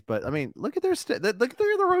Rays, but I mean, look at their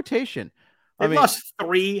rotation. They've lost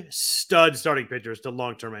 3 stud starting pitchers to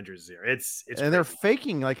long-term injuries here. It's and crazy. They're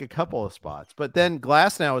faking like a couple of spots, but then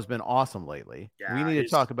Glasnow has been awesome lately. Yeah, we need to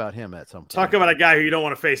talk about him at some point. Talk about a guy who you don't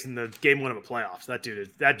want to face in the game 1 of the playoffs. That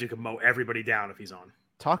dude can mow everybody down if he's on.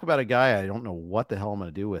 Talk about a guy I don't know what the hell I'm going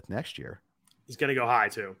to do with next year. He's going to go high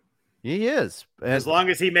too. He is. As long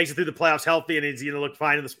as he makes it through the playoffs healthy and he's going to look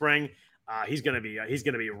fine in the spring, he's going to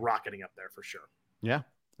be rocketing up there for sure. Yeah.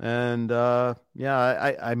 And I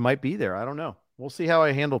might be there. I don't know. We'll see how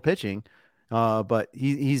I handle pitching. But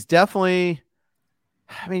he's definitely,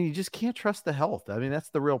 I mean, you just can't trust the health. I mean, that's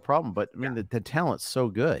the real problem. But I mean, the talent's so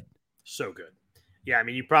good. So good. Yeah. I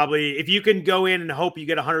mean, you probably, if you can go in and hope you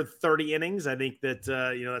get 130 innings, I think that,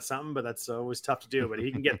 that's something, but that's always tough to do. But if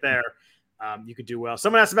he can get there, you could do well.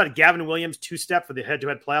 Someone asked about Gavin Williams 2-step for the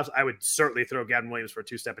head-to-head playoffs. I would certainly throw Gavin Williams for a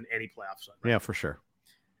 2-step in any playoffs. Right? Yeah, for sure.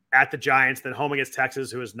 At the Giants, then home against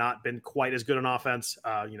Texas, who has not been quite as good on offense.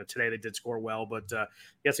 Today they did score well, but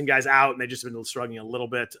got some guys out and they just been struggling a little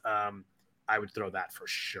bit. I would throw that for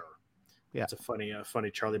sure. Yeah. It's a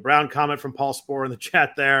funny Charlie Brown comment from Paul Sporer in the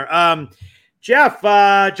chat there. Jeff,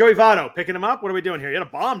 Joey Votto, picking him up. What are we doing here? You had a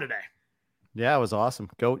bomb today. Yeah, it was awesome.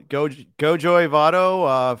 Go Joey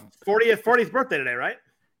Votto. 40th birthday today, right?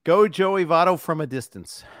 Go Joey Votto from a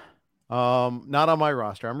distance. Not on my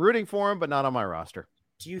roster. I'm rooting for him, but not on my roster.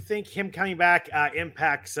 Do you think him coming back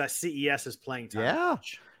impacts CES's playing time? Yeah.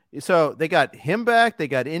 So they got him back. They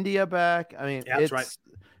got India back. I mean, that's right.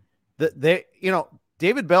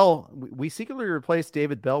 David Bell, we secretly replaced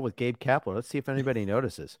David Bell with Gabe Kapler. Let's see if anybody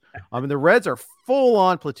notices. I mean, the Reds are full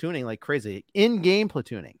on platooning like crazy, in-game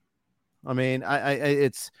platooning. I mean,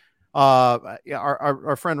 it's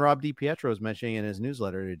our friend Rob DiPietro was mentioning in his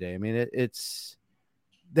newsletter today. I mean, it's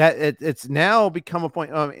now become a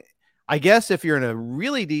point. I guess if you're in a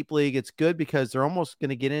really deep league, it's good because they're almost going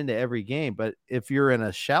to get into every game. But if you're in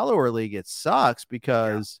a shallower league, it sucks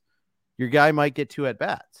because your guy might get 2 at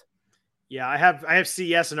bats. Yeah, I have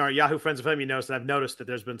CES and our Yahoo Friends of Fame. I've noticed that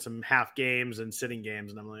there's been some half games and sitting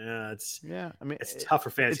games, and I'm like, it's tough for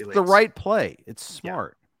fantasy leagues. It's the right play. It's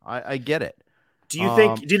smart. Yeah. I get it. Do you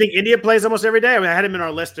think India plays almost every day? I mean, I had him in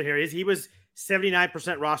our list here. He was 79%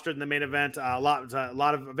 rostered in the main event. A lot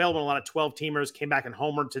of available. A lot of 12 teamers came back and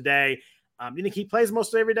homered today. Do you think he plays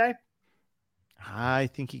mostly every day? I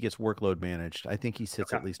think he gets workload managed. I think he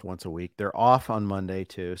sits at least once a week. They're off on Monday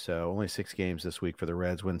too, so only 6 games this week for the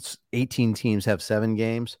Reds when 18 teams have 7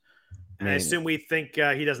 games. And I assume we think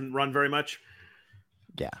he doesn't run very much.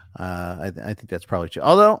 Yeah, I think that's probably true.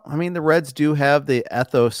 Although, I mean, the Reds do have the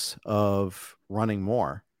ethos of running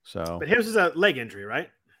more. So, but his is a leg injury, right?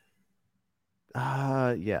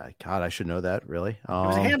 Yeah. God, I should know that. Really, it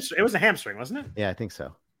was a hamstring. It was a hamstring, wasn't it? Yeah, I think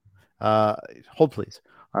so. Hold please.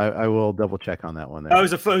 I will double check on that one there. Oh, it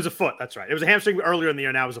was a foot. That's right. It was a hamstring earlier in the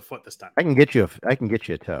year. Now it was a foot this time. I can get you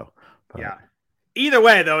a toe. But... Yeah. Either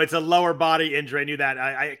way, though, it's a lower body injury. I knew that.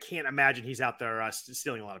 I can't imagine he's out there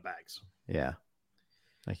stealing a lot of bags. Yeah,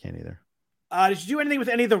 I can't either. Did you do anything with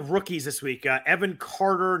any of the rookies this week? Evan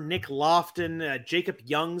Carter, Nick Lofton, Jacob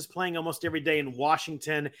Young's playing almost every day in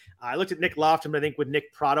Washington. I looked at Nick Lofton, but I think with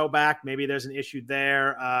Nick Prado back, maybe there's an issue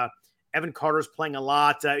there. Evan Carter's playing a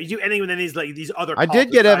lot. You do anything with any of these other? I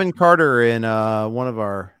did get Evan Carter in one of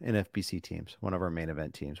our NFBC teams, one of our main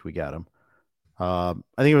event teams. We got him. I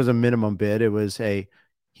think it was a minimum bid. It was he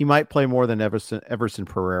might play more than Everson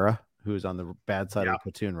Pereira, who's on the bad side of the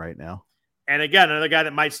platoon right now. And again, another guy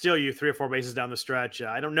that might steal you 3 or 4 bases down the stretch.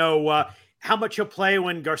 I don't know how much he'll play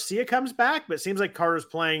when Garcia comes back, but it seems like Carter's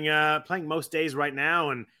playing most days right now.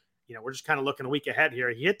 And we're just kind of looking a week ahead here.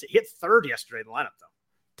 He hit third yesterday in the lineup, though.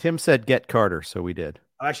 Tim said get Carter, so we did.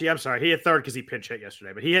 Actually, I'm sorry. He hit third because he pinch hit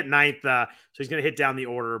yesterday, but he hit 9th, so he's going to hit down the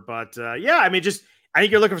order. But, I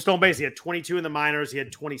think you're looking for stolen base. He had 22 in the minors. He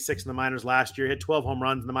had 26 in the minors last year. He had 12 home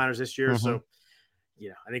runs in the minors this year. Mm-hmm. So,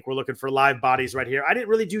 I think we're looking for live bodies right here. I didn't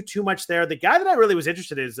really do too much there. The guy that I really was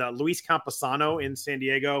interested in is Luis Campusano in San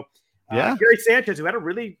Diego. Gary Sanchez, who had a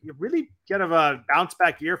really kind of a bounce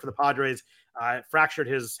back year for the Padres, fractured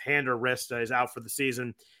his hand or wrist, is out for the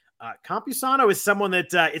season. Campusano is someone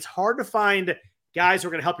that it's hard to find guys who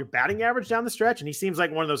are going to help your batting average down the stretch, and he seems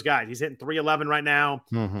like one of those guys. He's hitting 311 right now.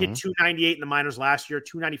 Mm-hmm. Hit 298 in the minors last year,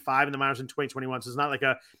 295 in the minors in 2021. So it's not like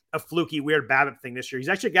a fluky, weird BABIP thing this year. He's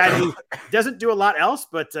actually a guy who doesn't do a lot else,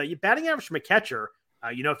 but your batting average from a catcher,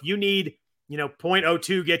 if you need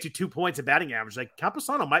 0.02 get you 2 points of batting average, like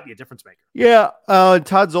Campusano might be a difference maker. Yeah,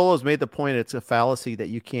 Todd Zola's made the point it's a fallacy that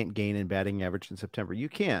you can't gain in batting average in September. You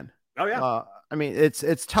can. Oh yeah. I mean,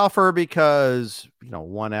 it's tougher because,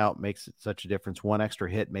 1 out makes such a difference. 1 extra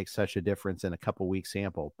hit makes such a difference in a couple weeks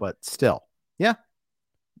sample, but still, yeah.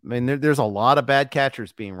 I mean, there's a lot of bad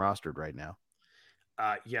catchers being rostered right now.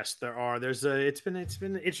 Yes, there are. It's been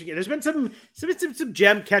interesting. There's been some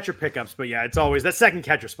gem catcher pickups, but yeah, it's always that second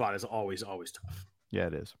catcher spot is always tough. Yeah,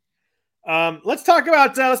 it is. Let's talk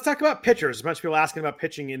about pitchers. A bunch of people asking about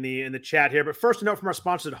pitching in the chat here, but first a note from our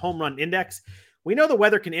sponsor, the Home Run Index. We know the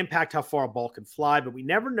weather can impact how far a ball can fly, but we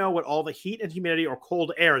never know what all the heat and humidity or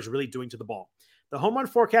cold air is really doing to the ball. The Home Run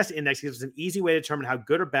Forecast Index gives us an easy way to determine how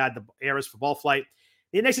good or bad the air is for ball flight.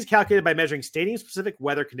 The index is calculated by measuring stadium-specific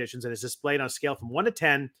weather conditions and is displayed on a scale from 1 to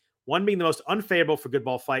 10, 1 being the most unfavorable for good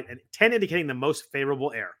ball flight and 10 indicating the most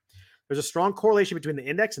favorable air. There's a strong correlation between the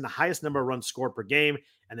index and the highest number of runs scored per game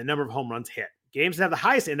and the number of home runs hit. Games that have the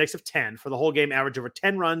highest index of 10 for the whole game average over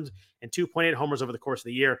 10 runs and 2.8 homers over the course of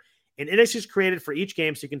the year. An index is created for each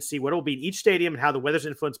game so you can see what it will be in each stadium and how the weather's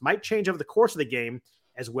influence might change over the course of the game,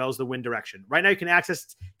 as well as the wind direction. Right now, you can get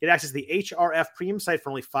access to the HRF premium site for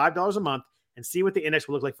only $5 a month and see what the index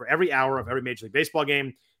will look like for every hour of every Major League Baseball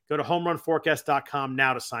game. Go to homerunforecast.com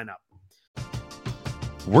now to sign up.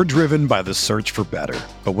 We're driven by the search for better.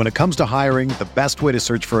 But when it comes to hiring, the best way to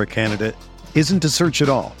search for a candidate isn't to search at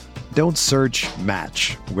all. Don't search,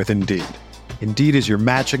 match with Indeed. Indeed is your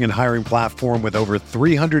matching and hiring platform with over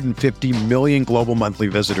 350 million global monthly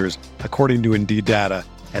visitors, according to Indeed data,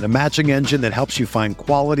 and a matching engine that helps you find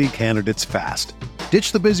quality candidates fast.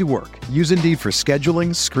 Ditch the busy work. Use Indeed for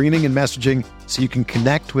scheduling, screening, and messaging so you can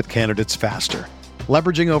connect with candidates faster.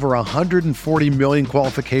 Leveraging over 140 million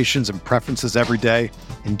qualifications and preferences every day,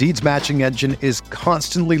 Indeed's matching engine is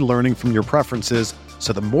constantly learning from your preferences,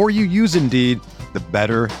 so the more you use Indeed, the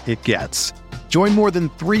better it gets. Join more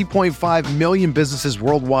than 3.5 million businesses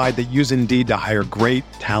worldwide that use Indeed to hire great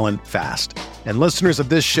talent fast. And listeners of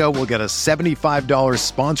this show will get a $75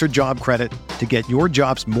 sponsored job credit to get your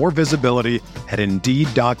jobs more visibility at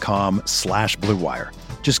Indeed.com/Blue Wire.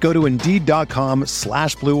 Just go to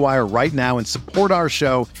Indeed.com/Blue Wire right now and support our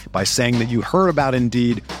show by saying that you heard about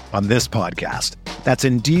Indeed on this podcast. That's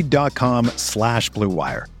Indeed.com/Blue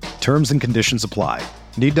Wire. Terms and conditions apply.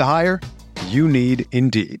 Need to hire? You need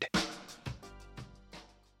Indeed.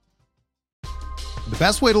 The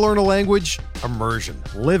best way to learn a language? Immersion.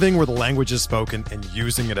 Living where the language is spoken and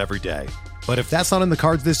using it every day. But if that's not in the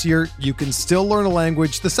cards this year, you can still learn a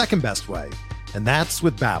language the second best way, and that's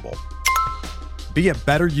with Babbel. Be a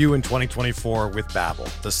better you in 2024 with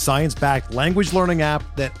Babbel, the science-backed language learning app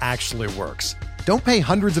that actually works. Don't pay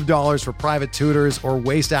hundreds of dollars for private tutors or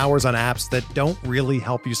waste hours on apps that don't really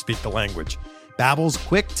help you speak the language. Babbel's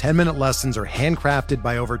quick 10-minute lessons are handcrafted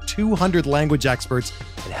by over 200 language experts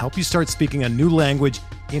and help you start speaking a new language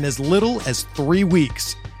in as little as 3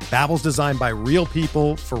 weeks. Babbel's designed by real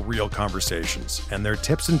people for real conversations, and their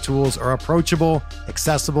tips and tools are approachable,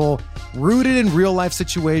 accessible, rooted in real-life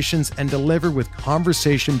situations, and delivered with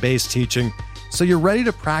conversation-based teaching, so you're ready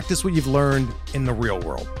to practice what you've learned in the real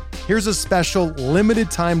world. Here's a special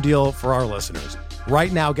limited-time deal for our listeners.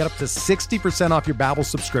 Right now, get up to 60% off your Babbel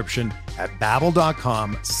subscription at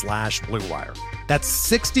Babbel.com/Blue Wire. That's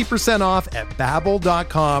 60% off at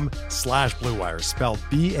Babbel.com/Blue Wire, spelled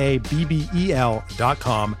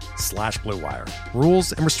BABBEL.com/Blue Wire.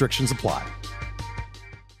 Rules and restrictions apply.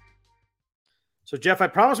 So, Jeff, I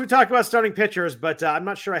promise we talk about starting pitchers, but I'm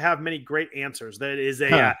not sure I have many great answers. That is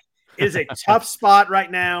a tough spot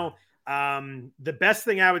right now. The best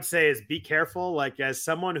thing I would say is be careful. Like, as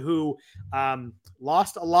someone who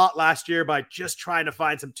lost a lot last year by just trying to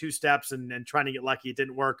find some two steps and trying to get lucky, it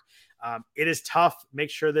didn't work. It is tough. Make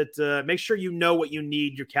sure you know what you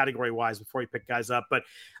need your category wise before you pick guys up. But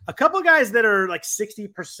a couple of guys that are like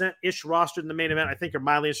 60% ish rostered in the main event, I think, are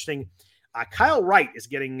mildly interesting. Kyle Wright is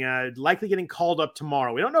likely getting called up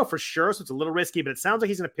tomorrow. We don't know for sure, so it's a little risky, but it sounds like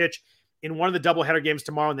he's going to pitch in one of the doubleheader games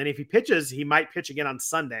tomorrow. And then if he pitches, he might pitch again on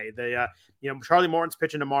Sunday. Charlie Morton's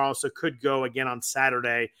pitching tomorrow, so could go again on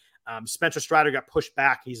Saturday. Spencer Strider got pushed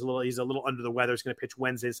back. He's a little under the weather. He's going to pitch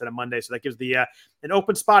Wednesday instead of Monday. So that gives an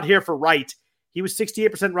open spot here for Wright. He was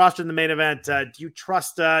 68% rostered in the main event. Do you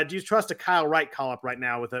trust a Kyle Wright call up right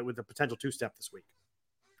now with a potential two-step this week?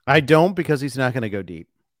 I don't, because he's not going to go deep.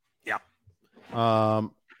 Yeah.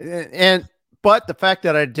 But the fact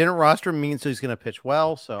that I didn't roster him means he's going to pitch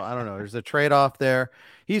well. So I don't know. There's a trade-off there.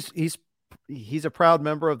 He's a proud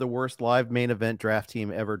member of the worst live main event draft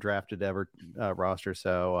team ever drafted roster.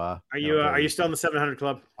 So are you still in the 700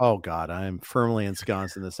 club? Oh God, I'm firmly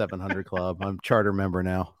ensconced in the 700 club. I'm charter member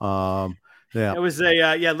now. Yeah, it was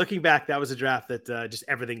looking back, that was a draft that just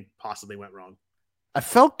everything possibly went wrong. I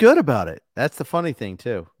felt good about it. That's the funny thing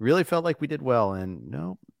too. Really felt like we did well, and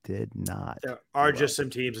no, did not. There are just some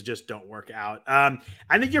teams that just don't work out. I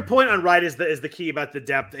think your point on Wright is the key about the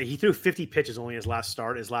depth. He threw 50 pitches only his last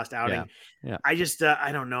outing. Yeah. I just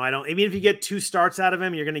I don't know. I mean, if you get 2 starts out of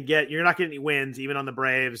him, you're not getting any wins, even on the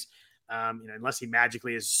Braves. Unless he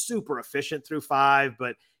magically is super efficient through 5,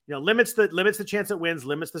 but limits the chance at wins,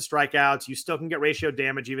 limits the strikeouts. You still can get ratio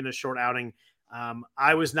damage even in a short outing. I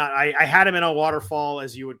had him in a waterfall,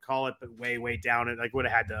 as you would call it, but way down. It would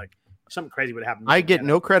have had to something crazy would have happened. I get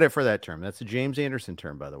no credit for that term. That's a James Anderson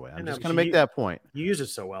term, by the way. I'm just going to make that point. You use it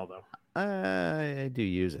so well, though. I do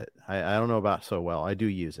use it. I don't know about so well. I do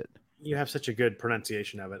use it. You have such a good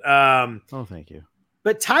pronunciation of it. Oh, thank you.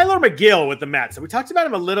 But Tyler McGill with the Mets. So we talked about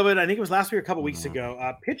him a little bit. I think it was last week or a couple weeks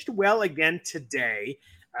ago. Pitched well again today.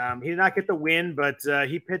 He did not get the win, but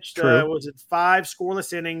he pitched 5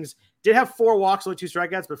 scoreless innings. Did have 4 walks, only 2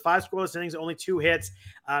 strikeouts, but 5 scoreless innings, only 2 hits.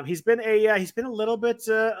 He's been a little bit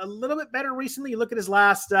better recently. You look at his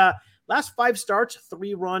last 5 starts,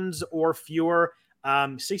 3 runs or fewer.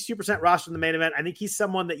 62% roster in the main event. I think he's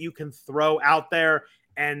someone that you can throw out there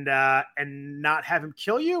and not have him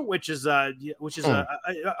kill you, which is a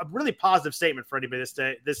really positive statement for anybody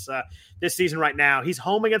this season right now. He's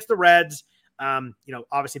home against the Reds.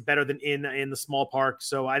 Obviously better than in the small park.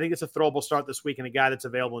 So I think it's a throwable start this week and a guy that's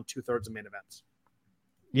available in 2/3 of main events.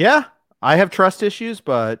 Yeah, I have trust issues,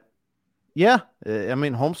 but yeah, I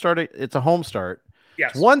mean, home start. It's a home start.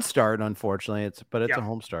 Yes, it's one start, unfortunately. It's a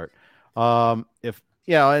home start. And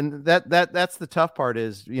that's the tough part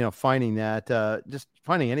is finding that just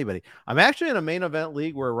finding anybody. I'm actually in a main event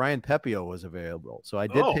league where Ryan Pepio was available, so I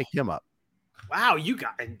did pick him up. Wow, you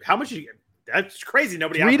got how much did you get? That's crazy.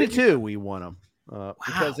 Nobody 3-2. We won him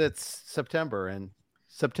because it's September and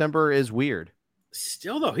September is weird.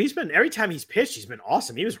 Still though, he's been every time he's pitched, he's been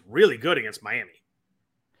awesome. He was really good against Miami.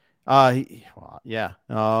 He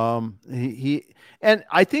and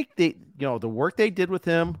I think they, the work they did with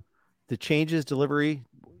him to change his delivery,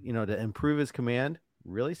 to improve his command,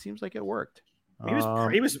 really seems like it worked. It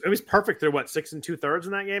was perfect through 6 2/3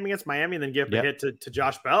 in that game against Miami, and then give the hit to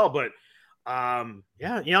Josh Bell. But I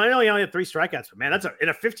only had 3 strikeouts, but man, in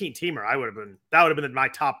a 15 teamer, that would have been my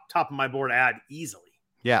top of my board ad easily.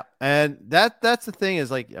 Yeah, and that's the thing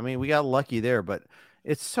is we got lucky there, but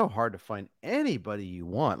it's so hard to find anybody you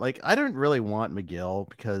want. Like, I don't really want McGill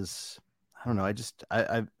because I don't know.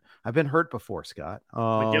 I've been hurt before, Scott.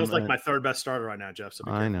 McGill's my third best starter right now, Jeff. So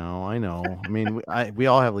I know. I mean, we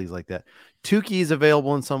all have leagues like that. Tukey's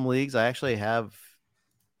available in some leagues. I actually have,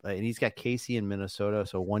 and he's got Casey in Minnesota,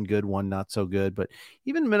 so one good, one not so good. But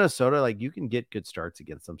even Minnesota, you can get good starts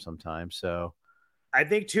against them sometimes. So I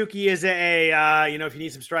think Tukey is if you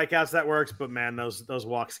need some strikeouts, that works. But man, those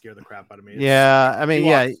walks scare the crap out of me. He many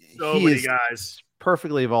guys,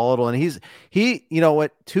 perfectly volatile, and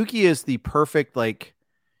Tukey is the perfect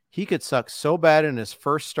he could suck so bad in his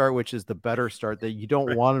first start, which is the better start, that you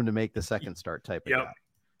don't want him to make the second start type of guy.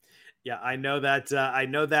 Yeah, I know that. I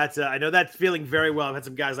know that feeling very well. I've had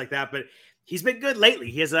some guys like that, but he's been good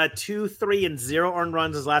lately. He has 2, 3, and 0 earned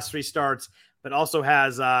runs his last 3 starts, but also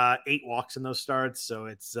has 8 walks in those starts. So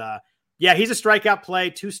it's he's a strikeout play.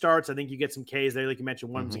 2 starts. I think you get some Ks there, like you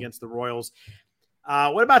mentioned. One was against the Royals.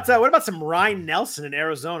 What about some Ryan Nelson in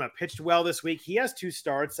Arizona? Pitched well this week. He has 2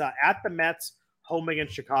 starts at the Mets, home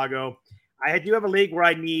against Chicago. I do have a league where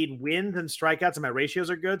I need wins and strikeouts, and my ratios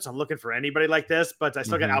are good, so I'm looking for anybody like this. But I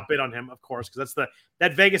still got outbid on him, of course, because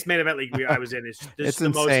that Vegas main event league I was in is it's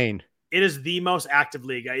insane. It is the most active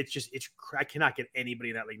league. I cannot get anybody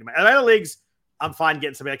in that league. In my other leagues, I'm fine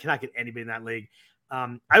getting somebody. I cannot get anybody in that league.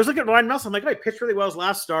 I was looking at Ryan Nelson. I'm like, I pitched really well his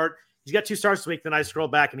last start. He's got 2 starts this week. Then I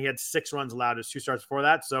scrolled back and he had 6 runs allowed his 2 starts before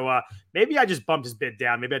that. So maybe I just bumped his bid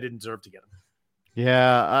down. Maybe I didn't deserve to get him.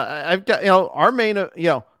 Yeah, I've got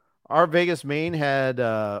our Vegas main had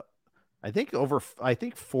I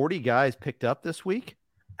think 40 guys picked up this week.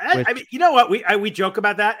 I mean, you know what? We joke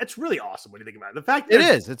about that. It's really awesome when you think about it. The fact that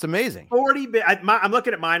it's amazing. 40. I'm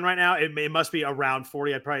looking at mine right now. It must be around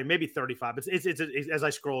 40. I'd probably maybe 35. But it's as I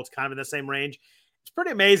scroll, it's kind of in the same range. It's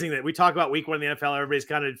pretty amazing that we talk about week 1 in the NFL. Everybody's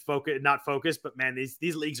kind of not focused, but man,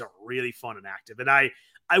 these leagues are really fun and active. And I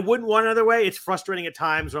wouldn't want another way. It's frustrating at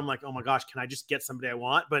times where I'm like, oh my gosh, can I just get somebody I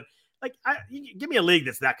want? But give me a league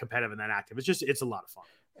that's that competitive and that active. It's a lot of fun.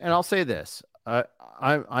 And I'll say this: I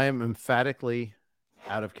am emphatically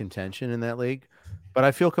out of contention in that league, but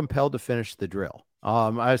I feel compelled to finish the drill.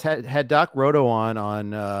 I had Doc Roto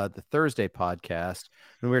on the Thursday podcast,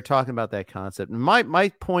 and we were talking about that concept. And my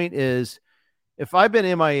point is, if I've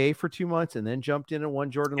been MIA for 2 months and then jumped in and won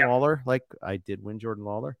Jordan Lawler, like I did win Jordan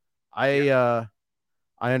Lawler, I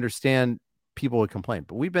understand people would complain,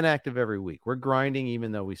 but we've been active every week. We're grinding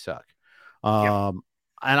even though we suck. And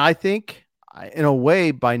I think in a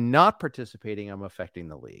way, by not participating, I'm affecting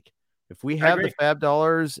the league. If we have the FAAB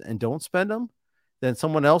dollars and don't spend them, then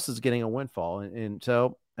someone else is getting a windfall. And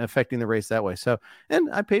so affecting the race that way. So,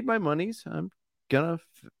 and I paid my monies. I'm going to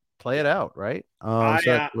play it out. Right.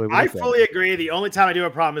 I fully agree. The only time I do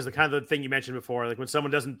have a problem is the kind of the thing you mentioned before, like when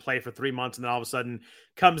someone doesn't play for 3 months and then all of a sudden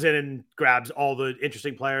comes in and grabs all the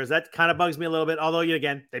interesting players. That kind of bugs me a little bit. Although,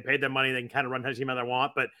 again, they paid their money. They can kind of run the team how they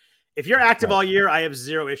want. But if you're active all year, I have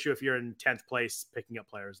zero issue if you're in 10th place picking up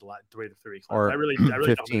players a lot 3 weeks. Or I really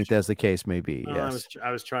 15th, as the case may be. Yes. I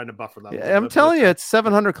was trying to buffer that. Yeah, I'm telling you, it's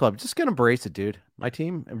 700 club. Just gonna embrace it, dude. My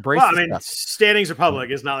team embrace. Well, I mean, standings are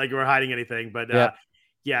public. It's not like we're hiding anything. But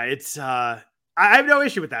it's. I have no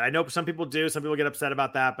issue with that. I know some people do. Some people get upset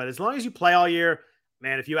about that. But as long as you play all year,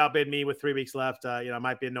 man, if you outbid me with 3 weeks left, it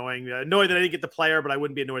might be annoying. Annoyed that I didn't get the player, but I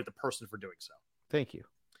wouldn't be annoyed at the person for doing so. Thank you.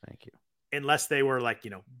 Unless they were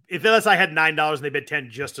unless I had $9 and they bid 10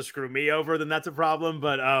 just to screw me over, then that's a problem.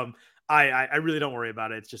 But I really don't worry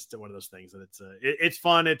about it. It's just one of those things that it's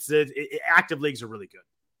fun. Active leagues are really good.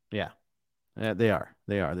 Yeah, they are.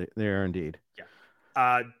 They are indeed. Yeah.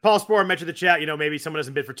 Paul Sporer mentioned the chat. Maybe someone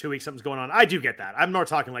doesn't bid for 2 weeks. Something's going on. I do get that. I'm more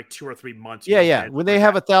talking like 2 or 3 months. Yeah. When they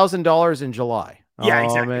have $1,000 in July. Yeah,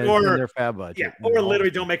 exactly. Or in their FAAB budget. Yeah, or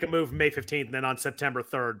literally don't make a move May 15th, and then on September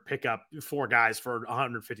 3rd, pick up 4 guys for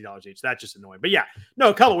 $150 each. That's just annoying. But yeah, no,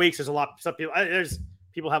 a couple of weeks is a lot. Some people,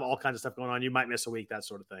 people have all kinds of stuff going on. You might miss a week, that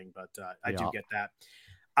sort of thing. But I do get that.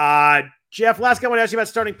 Jeff, last guy I want to ask you about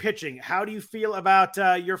starting pitching. How do you feel about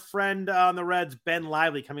your friend on the Reds, Ben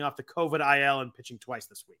Lively, coming off the COVID IL and pitching twice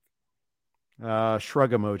this week?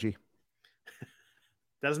 Shrug emoji.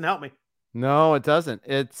 Doesn't help me. No, it doesn't.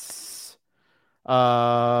 It's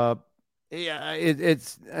no,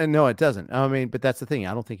 it doesn't. I mean, but that's the thing.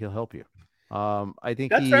 I don't think he'll help you. I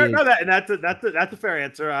think that's fair. No, that's a fair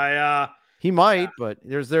answer. He might, but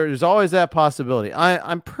there's always that possibility.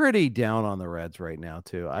 I'm pretty down on the Reds right now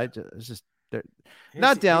too.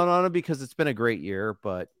 Not down on them because it's been a great year,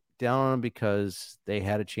 but down on them because they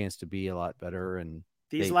had a chance to be a lot better. And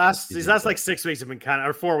these last like 6 weeks have been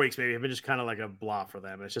or 4 weeks maybe have been just kind of like a blah for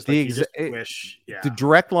them. It's just like the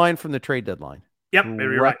direct line from the trade deadline. Yep,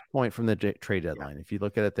 maybe you're right. Point from the trade deadline. Yeah. If you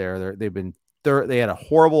look at it they had a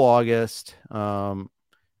horrible August.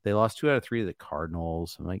 They lost 2 out of 3 to the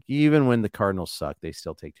Cardinals. I'm like, even when the Cardinals suck, they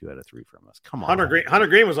still take 2 out of 3 from us. Come on. Hunter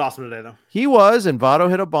Green was awesome today, though. He was, and Votto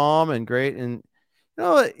hit a bomb and great. And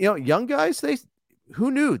young guys, who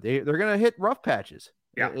knew they're going to hit rough patches.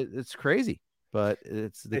 Yeah, it's crazy, but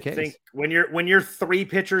it's the case. I think when you're 3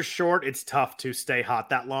 pitchers short, it's tough to stay hot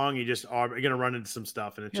that long. You just are going to run into some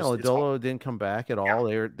stuff, and Lodolo didn't come back at all.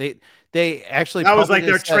 They actually that was like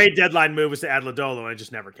their trade deadline move was to add Lodolo, and it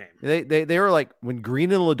just never came. They were like, when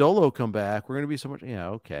Green and Lodolo come back, we're going to be so much. Yeah,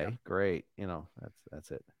 okay, great.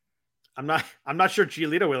 That's it. I'm not sure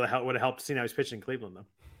Giolito would have helped seeing how he's pitching in Cleveland though.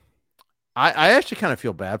 I actually kind of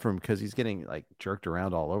feel bad for him because he's getting like jerked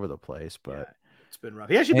around all over the place, but. Yeah. It's been rough.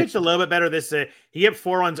 He actually pitched a little bit better this. He hit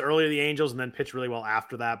 4 runs early to the Angels and then pitched really well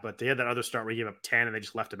after that. But they had that other start where he gave up 10 and they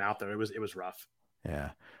just left him out there. It was rough. Yeah,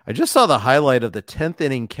 I just saw the highlight of the 10th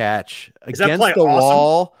inning catch against the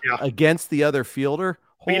wall against the other fielder.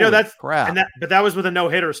 But that's crap. But that was with a no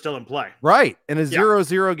hitter still in play, right? In a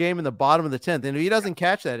 0-0 game in the bottom of the 10th, and if he doesn't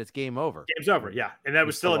catch that, it's game over. Game's over. Yeah, and that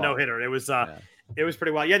was still a no hitter. It was It was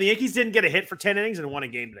pretty well. Yeah, the Yankees didn't get a hit for 10 innings and won a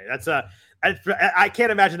game today. That's I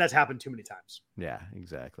can't imagine that's happened too many times. Yeah,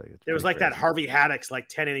 exactly. It was like crazy. That Harvey Haddock's like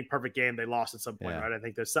 10 inning perfect game they lost at some point, right? I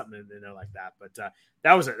think there's something in there like that. But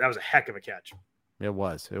that was a heck of a catch. It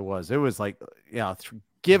was like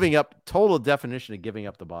giving up, total definition of giving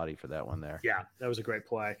up the body for that one there. Yeah, that was a great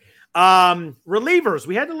play. Relievers,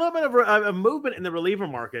 we had a little bit of a movement in the reliever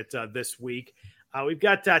market this week. We've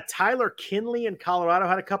got Tyler Kinley in Colorado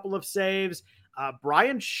had a couple of saves.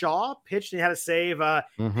 Brian Shaw pitched and he had a save. And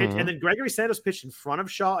then Gregory Santos pitched in front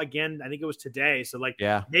of Shaw again. I think it was today. So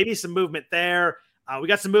maybe some movement there. We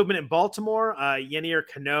got some movement in Baltimore. Yennier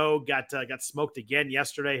Cano got smoked again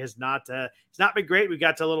yesterday. It's not been great. We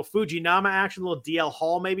got a little Fujinama action, a little DL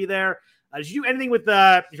Hall maybe there. Did you do anything with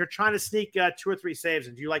if you're trying to sneak 2 or 3 saves?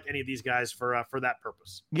 And do you like any of these guys for that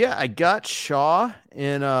purpose? Yeah, I got Shaw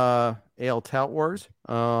in AL Tout Wars.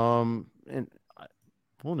 And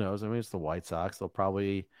who knows? I mean, it's the White Sox. They'll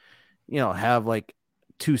probably, have like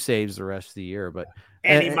 2 saves the rest of the year. But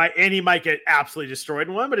he might get absolutely destroyed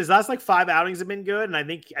in one. But his last like 5 outings have been good, and I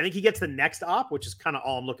think he gets the next op, which is kind of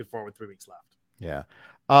all I'm looking for with 3 weeks left. Yeah,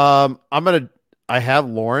 I have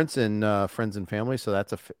Lawrence in Friends and Family, so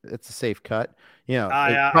it's a safe cut.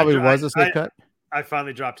 It probably was a safe cut. I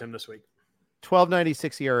finally dropped him this week.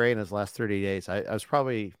 12.96 ERA in his last 30 days. I was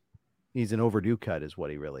probably. He's an overdue cut is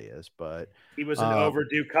what he really is, but he was an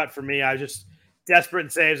overdue cut for me. I was just desperate in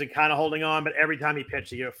saves and kind of holding on, but every time he pitched,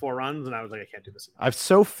 he gave 4 runs, and I was like, I can't do this anymore. I've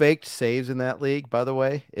so faked saves in that league, by the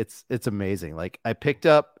way. It's amazing. Like I picked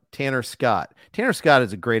up Tanner Scott. Tanner Scott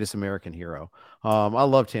is the greatest American hero. I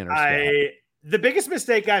love Tanner Scott. The biggest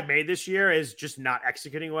mistake I've made this year is just not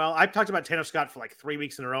executing well. I've talked about Tanner Scott for like 3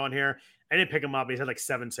 weeks in a row on here. I didn't pick him up. He's had like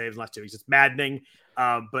 7 saves in the last 2 weeks. It's maddening.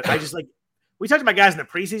 But I just we talked about guys in the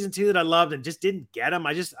preseason too that I loved and just didn't get them.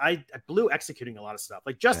 I blew executing a lot of stuff.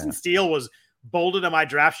 Like Justin Steele was bolded on my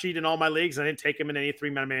draft sheet in all my leagues. And I didn't take him in any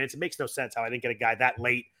 3-minute minutes. It makes no sense how I didn't get a guy that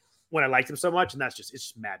late when I liked him so much. And it's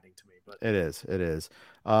just maddening to me. But it is.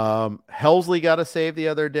 Helsley got a save the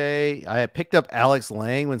other day. I had picked up Alex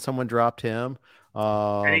Lang when someone dropped him.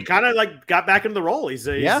 And he kind of got back into the role. He's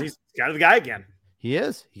kind of the guy again. He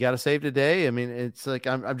is. He got a save today. I mean, it's like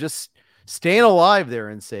I'm just staying alive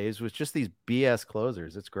there in saves with just these BS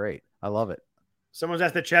closers. It's great. I love it. Someone's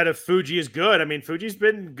asked the chat if Fuji is good. I mean, Fuji's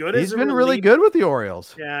been good. He's been really good with the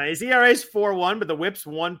Orioles. Yeah, his ERA is 4.1, but the WHIP's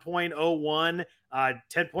 1.01, 10.6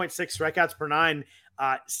 strikeouts per nine.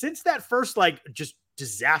 Since that first, just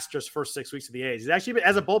disastrous first 6 weeks of the A's, he's actually been,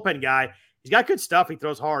 as a bullpen guy, he's got good stuff. He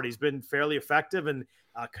throws hard. He's been fairly effective, and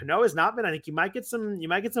Cano has not been. I think you might get some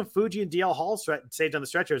Fuji and DL Hall saved on the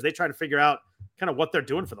stretcher as they try to figure out kind of what they're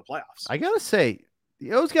doing for the playoffs. I gotta say,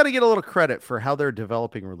 the O's got to get a little credit for how they're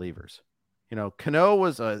developing relievers. Cano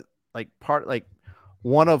was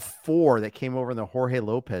one of 4 that came over in the Jorge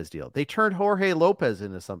Lopez deal. They turned Jorge Lopez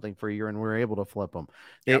into something for a year, and we were able to flip him.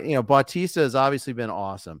 Yep. Bautista has obviously been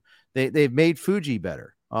awesome. They've made Fuji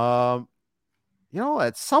better. At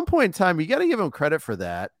some point in time, you got to give them credit for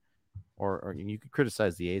that. Or you could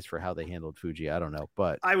criticize the A's for how they handled Fuji. I don't know,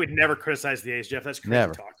 but I would never criticize the A's, Jeff. That's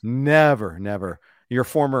crazy talk. Never. Your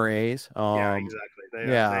former A's. Yeah,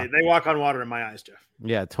 exactly. They walk on water in my eyes, Jeff.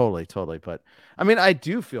 Yeah, totally. But I mean, I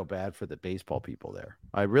do feel bad for the baseball people there.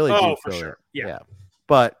 I really do. Oh, for sure. Yeah.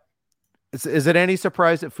 But is it any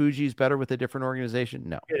surprise that Fuji's better with a different organization?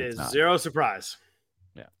 No, it is not. Zero surprise.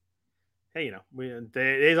 Yeah. Hey,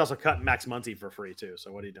 they also cut Max Muncy for free too.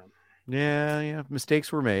 So what are you doing? Yeah.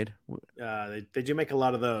 Mistakes were made. They do make a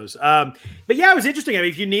lot of those. But yeah, it was interesting. I mean,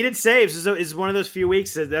 if you needed saves, is one of those few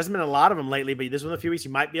weeks. There hasn't been a lot of them lately, but this one of the few weeks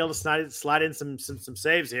you might be able to slide in some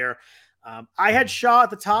saves here. I had Shaw at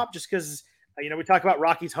the top just because we talk about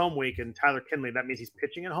Rocky's home week and Tyler Kinley. That means he's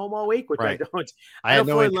pitching at home all week, which right. I don't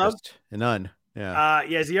fully love. None. Yeah.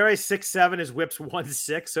 His ERA is 6.7. His WHIP's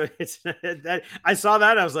 1.6. So it's I saw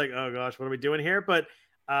that. I was like, oh gosh, what are we doing here? But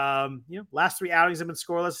last 3 outings have been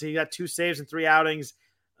scoreless. He got 2 saves in 3 outings.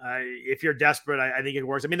 If you're desperate, I think it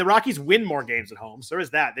works. I mean, the Rockies win more games at home. So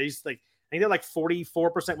is that. They just I think they're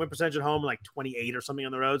 44% win percentage at home, 28 or something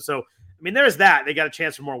on the road. So, I mean, there is that. They got a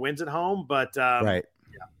chance for more wins at home, but right.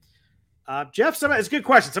 Yeah. Jeff, it's a good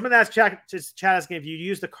question. Someone asked chat asking if you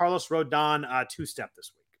used the Carlos Rodon 2-step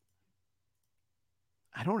this week.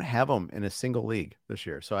 I don't have him in a single league this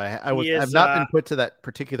year. So I've not been put to that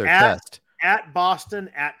particular test. At Boston,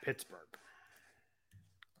 at Pittsburgh.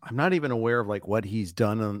 I'm not even aware of what he's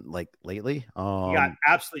done lately. He got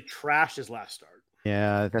absolutely trashed his last start.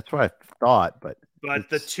 Yeah, that's what I thought, but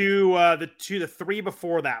the 3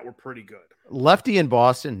 before that were pretty good. Lefty in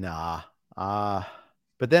Boston, nah.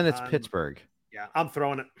 But then it's Pittsburgh. Yeah, I'm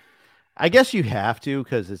throwing it. I guess you have to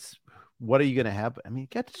because what are you going to have? I mean, he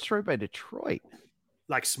got destroyed by Detroit.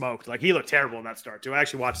 Smoked. He looked terrible in that start too. I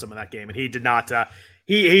actually watched some of that game, and he did not.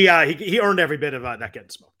 He earned every bit of that getting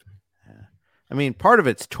smoked. Yeah. I mean, part of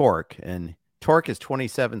it's Torque, and Torque is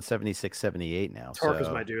 27, 76, 78 now. Torque is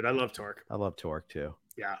my dude. I love Torque. I love Torque too.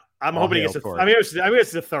 Yeah, I'm hoping he gets a. I mean,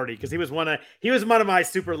 it's a 30 because he was one of my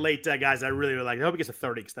super late guys I really liked. I hope he gets a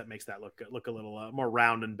 30 because that makes that look a little more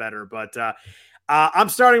round and better. But I'm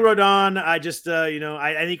starting Rodon. I just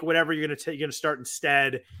I think whatever you're gonna start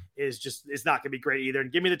instead it's not gonna be great either.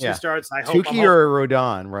 And give me the 2 starts. I hope Tukey or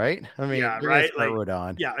Rodon, right? I mean, yeah, right.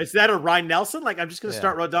 Rodon. Yeah, is that a Ryan Nelson? I'm just gonna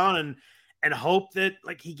start Rodon and hope that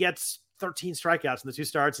he gets 13 strikeouts in the 2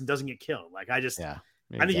 starts and doesn't get killed. Exactly.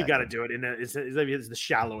 I think you got to do it. It's the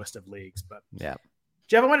shallowest of leagues, but yeah.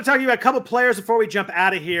 Jeff, I want to talk to you about a couple players before we jump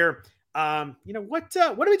out of here. What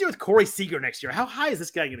do we do with Corey Seager next year? How high is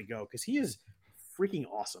this guy going to go? Because he is freaking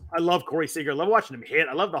awesome. I love Corey Seager. I love watching him hit.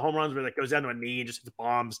 I love the home runs where goes down to a knee and just hits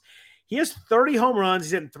bombs. He has 30 home runs.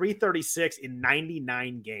 He's hitting 336 in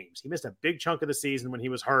 99 games. He missed a big chunk of the season when he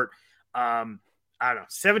was hurt. I don't know,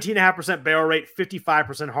 17.5% barrel rate,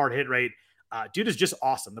 55% hard hit rate. Dude is just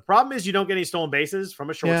awesome. The problem is you don't get any stolen bases from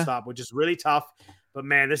a shortstop, which is really tough. But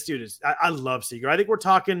man, this dude I love Seager. I think we're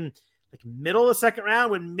talking middle of the second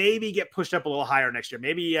round, would maybe get pushed up a little higher next year.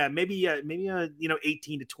 Maybe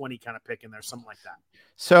 18 to 20 kind of pick in there, something like that.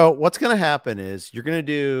 So what's going to happen is you're going to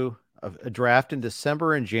do a draft in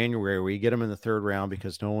December and January where you get him in the 3rd round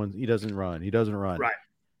because he doesn't run. Right.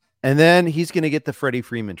 And then he's going to get the Freddie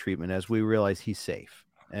Freeman treatment as we realize he's safe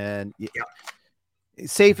and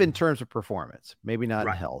safe in terms of performance, maybe not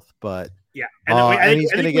in health, but yeah. And I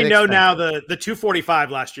think we know now the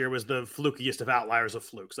 245 last year was the flukiest of outliers of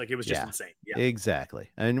flukes. It was just insane. Yeah,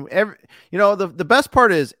 exactly. And the best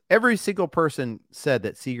part is every single person said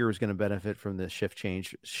that Seager was going to benefit from the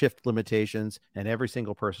shift limitations, and every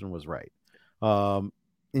single person was right. And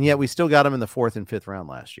yet we still got him in the 4th and 5th round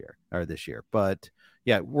this year. But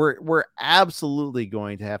yeah, we're absolutely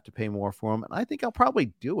going to have to pay more for him, and I think I'll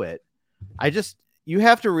probably do it. You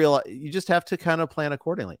have to realize you just have to kind of plan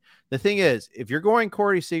accordingly. The thing is, if you're going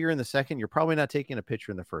Corey Seager in the 2nd, you're probably not taking a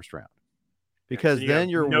pitcher in the 1st round because then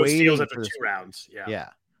you're no waiting steals after for 2 rounds. Yeah.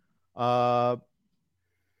 I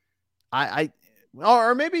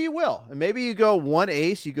or maybe you will, and maybe you go one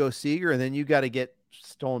ace, you go Seager, and then you got to get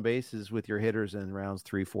stolen bases with your hitters in rounds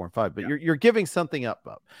 3, 4, and 5. But you're giving something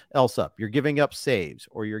else up. You're giving up saves,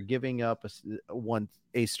 or you're giving up one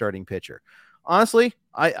ace starting pitcher. Honestly,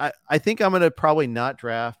 I think I'm going to probably not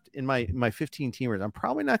draft in my 15 teamers. I'm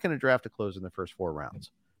probably not going to draft a closer in the first 4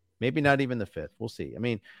 rounds. Maybe not even the 5th. We'll see. I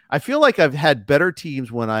mean, I feel like I've had better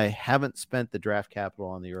teams when I haven't spent the draft capital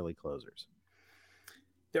on the early closers.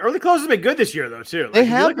 The early closers have been good this year, though, too. They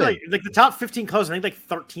have been. Like the top 15 closers, I think like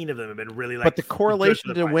 13 of them have been really like. But the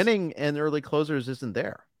correlation to winning and early closers isn't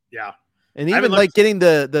there. Yeah. And even like getting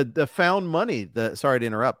the found money. Sorry to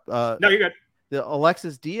interrupt. No, you're good. The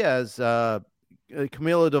Alexis Diaz,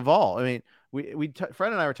 Camilo Duvall. I mean,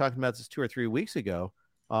 Fred and I were talking about this 2 or 3 weeks ago,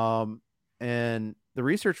 and the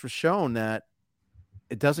research was shown that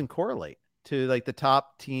it doesn't correlate to like the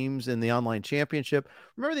top teams in the online championship.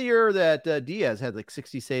 Remember the year that Diaz had like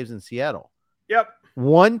 60 saves in Seattle? Yep.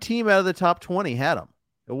 One team out of the top 20 had him.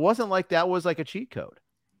 It wasn't like that was like a cheat code.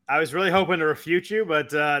 I was really hoping to refute you, but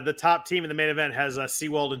the top team in the main event has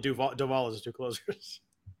Seawald and Duvall as 2 closers.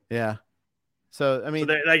 Yeah. So I mean,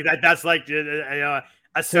 so like that's like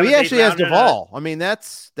so he actually has Duvall. I mean,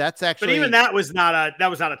 that's actually. But even that was not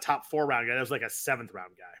a top 4 round guy. That was like a 7th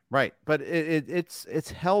round guy. Right, but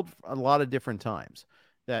it's held a lot of different times.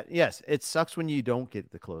 That yes, it sucks when you don't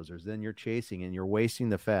get the closers. Then you're chasing and you're wasting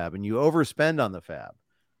the FAAB and you overspend on the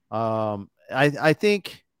FAAB. I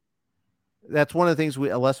think that's one of the things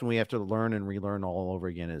a lesson we have to learn and relearn all over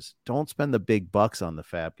again is don't spend the big bucks on the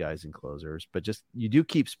FAAB guys and closers, but just you do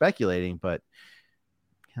keep speculating. But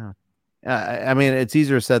I mean, it's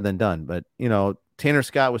easier said than done. But Tanner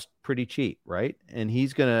Scott was pretty cheap, right? And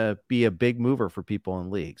he's going to be a big mover for people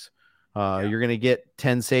in leagues. You're going to get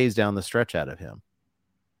 10 saves down the stretch out of him.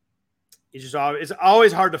 It's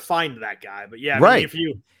always hard to find that guy. But yeah, I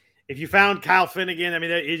mean, if you found Kyle Finnegan, I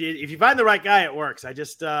mean, if you find the right guy, it works. I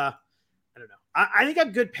don't know. I think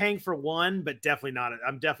I'm good paying for 1, but definitely not.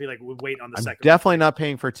 I'm definitely like waiting on the second. Definitely not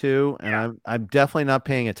paying for 2, and I'm definitely not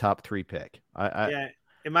paying a top 3 pick.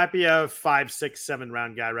 It might be a 5, 6, 7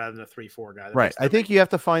 round guy rather than a 3, 4 guy. Right. I think you have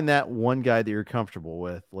to find that one guy that you're comfortable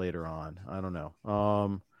with later on. I don't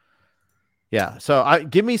know. Yeah. So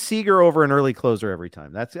give me Seager over an early closer every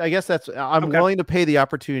time. I'm willing to pay the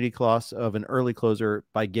opportunity cost of an early closer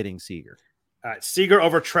by getting Seager. All right. Seager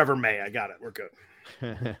over Trevor May. I got it. We're good.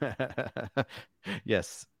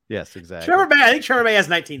 Yes, exactly. Trevor May. I think Trevor May has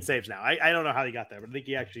 19 saves now. I don't know how he got there, but I think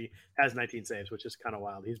he actually has 19 saves, which is kind of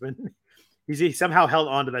wild. He somehow held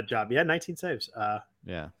on to that job. He had 19 saves.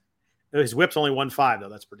 Yeah. His whip's only 1.5 though.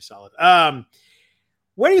 That's pretty solid.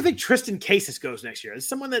 Where do you think Tristan Casas goes next year? Is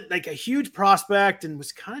someone that like a huge prospect and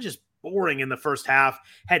was kind of just boring in the first half,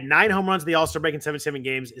 had 9 home runs in the All-Star break in 77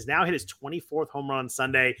 games, is now hit his 24th home run on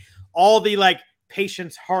Sunday. All the like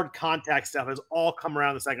patience, hard contact stuff has all come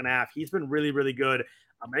around the second half. He's been really, really good.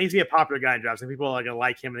 And he's going to be a popular guy in drafts. And people are going to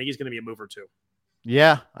like him. I think he's going to be a mover too.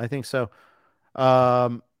 Yeah, I think so.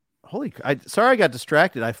 Sorry I got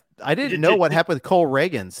distracted. I didn't know what happened with Cole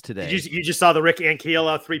Reagans today. You just saw the Rick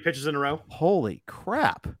Ankiel 3 pitches in a row? Holy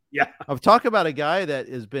crap. Yeah. I've talked about a guy that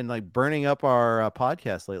has been like burning up our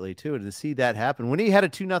podcast lately too, and to see that happen when he had a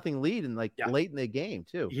 2-0 lead and late in the game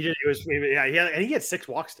too. He did. He had 6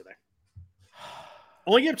 walks today.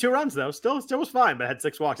 Only gave 2 runs though. Still was fine, but had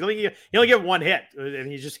 6 walks. He only gave 1 hit,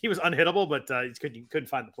 and he was unhittable, but he couldn't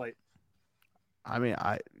find the plate. I mean,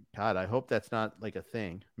 I hope that's not like a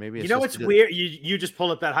thing. Maybe it's what's weird. You just pulled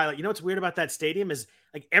up that highlight. You know what's weird about that stadium is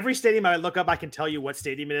like every stadium I look up, I can tell you what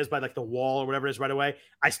stadium it is by like the wall or whatever it is right away.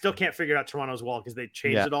 I still can't figure out Toronto's wall because they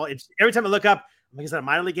changed it all. It's every time I look up, I'm like, is that a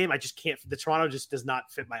minor league game? I just can't. The Toronto just does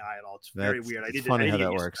not fit my eye at all. It's very weird. It's funny how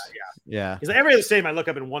that works. Yeah. Because like every other stadium I look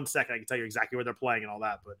up in 1 second, I can tell you exactly where they're playing and all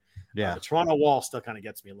that. But the Toronto wall still kind of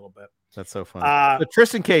gets me a little bit. That's so funny. But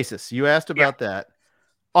Tristan Casas, you asked about that.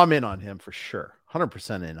 I'm in on him for sure.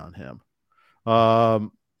 100% in on him.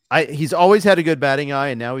 He's always had a good batting eye,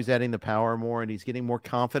 and now he's adding the power more, and he's getting more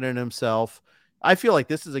confident in himself. I feel like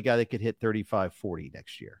this is a guy that could hit 35-40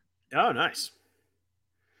 next year. Oh, nice.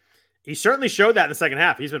 He certainly showed that in the second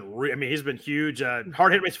half. He's been, he's been huge.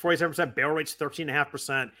 Hard hit rate's 47%, barrel rate's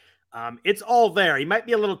 13.5%. It's all there. He might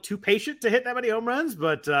be a little too patient to hit that many home runs,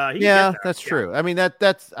 but that's true. I mean,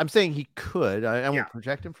 that's I'm saying he could. I won't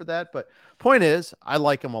project him for that, but point is, I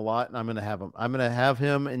like him a lot, and I'm going to have him. I'm going to have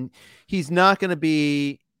him, and he's not going to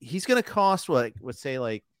be. He's going to cost what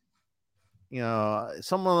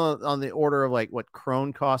someone on the order of like what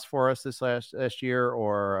Crone cost for us this last year,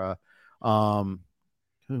 or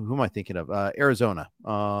who am I thinking of? Arizona.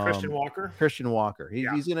 Christian Walker.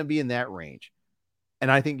 He's going to be in that range. And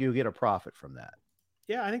I think you'll get a profit from that.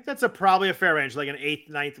 Yeah, I think that's probably a fair range, like an 8th,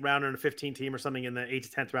 9th round and a 15 team or something in the 8th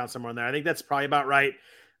to 10th round, somewhere in there. I think that's probably about right.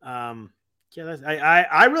 Yeah,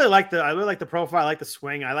 I really like the profile. I like the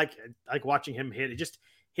swing. I like watching him hit. It just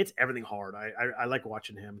hits everything hard. I like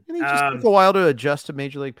watching him. And he just took a while to adjust to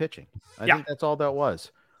major league pitching. I Yeah. think that's all that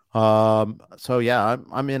was. So yeah,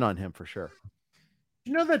 I'm in on him for sure.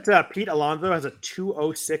 You know that Pete Alonso has a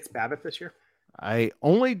 206 BABIP this year? I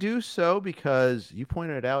only do so because you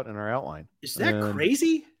pointed it out in our outline. Is that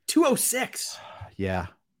crazy? 206. Yeah.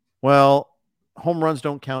 Well, home runs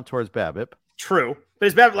don't count towards BABIP. True. But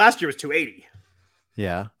his BABIP last year was 280.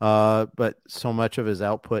 Yeah. But so much of his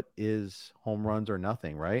output is home runs or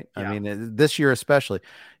nothing, right? Yeah. I mean, this year especially.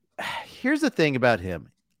 Here's the thing about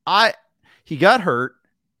him. He got hurt.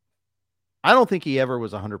 I don't think he ever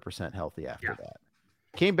was 100% healthy after that.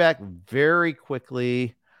 Came back very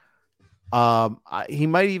quickly. He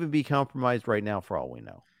might even be compromised right now for all we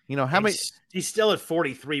know. You know, how many? He's still at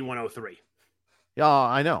 43, 103. Yeah,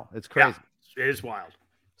 I know. It's crazy. Yeah, it is wild.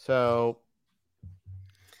 So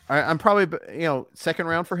I'm probably, second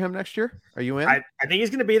round for him next year. Are you in? I think he's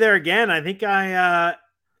going to be there again. I think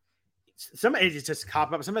some it's just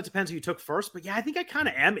cop up. Some of it depends who you took first, but yeah, I think I kind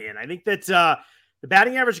of am in. I think that the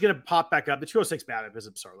batting average is going to pop back up. The 206 BABIP is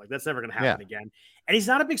absurd. Like, that's never going to happen again. And he's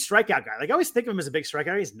not a big strikeout guy. Like, I always think of him as a big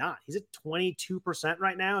strikeout. He's not. He's at 22%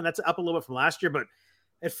 right now, and that's up a little bit from last year. But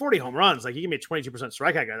at 40 home runs, like, you can be a 22%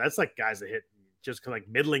 strikeout guy. That's like guys that hit just like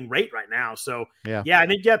middling rate right now. So, I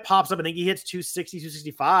think that pops up. I think he hits 260,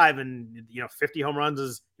 265, and 50 home runs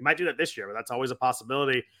is – he might do that this year, but that's always a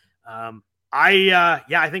possibility.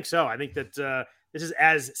 I think so. I think that this is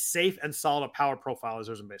as safe and solid a power profile as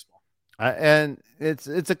there's in baseball. And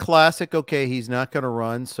it's a classic. Okay, he's not going to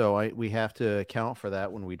run, so we have to account for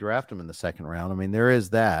that when we draft him in the second round. I mean, there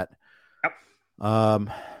is that. Yep.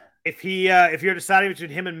 If you're deciding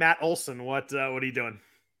between him and Matt Olson, what are you doing?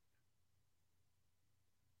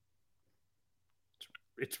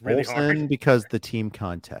 It's really Olson, hard because the team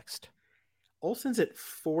context. Olson's at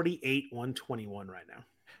 48, 121 right now.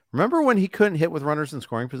 Remember when he couldn't hit with runners in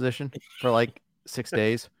scoring position for like 6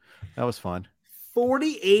 days? That was fun.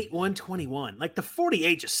 48, 121. Like, the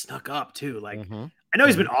 48 just snuck up too. Like, I know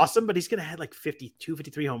he's been awesome, but he's going to have like 52,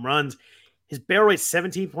 53 home runs. His barrel rate's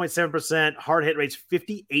 17.7%. Hard hit rate's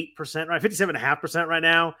 58%, right? 57.5% right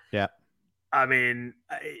now. Yeah. I mean,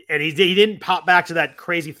 and he didn't pop back to that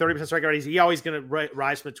crazy 30% strike rate. He's always going to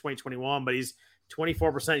rise from the 2021, but he's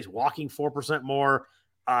 24%. He's walking 4% more.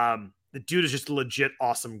 The dude is just a legit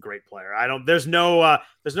awesome, great player. There's no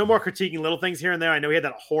more critiquing little things here and there. I know he had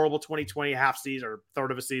that horrible 2020 half season or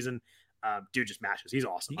third of a season. Dude just matches. He's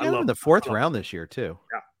awesome. I love him in the fourth round this year too.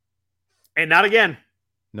 Yeah. And not again.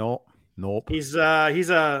 Nope. He's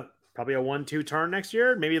probably a 1-2 turn next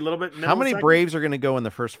year, maybe a little bit. How many Braves are going to go in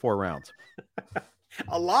the first 4 rounds?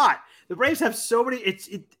 A lot. The Braves have so many.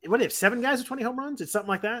 What do they have, 7 guys with 20 home runs? It's something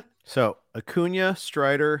like that. So Acuna,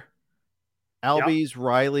 Strider, Albies,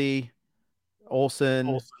 Riley,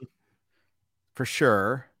 Olson, for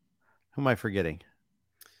sure. Who am I forgetting?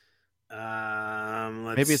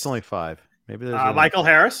 Maybe it's only 5. Maybe there's Michael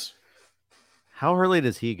Harris. How early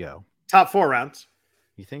does he go? Top 4 rounds.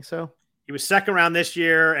 You think so? He was second round this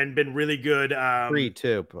year and been really good. Fried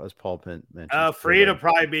too, as Paul mentioned. Fried will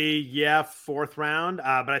probably be 4th round,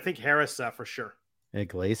 but I think Harris for sure.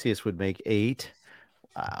 Iglesias would make 8.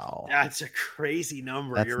 Wow, that's a crazy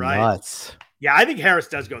number. That's You're right. Nuts. Yeah, I think Harris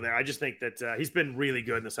does go there. I just think that he's been really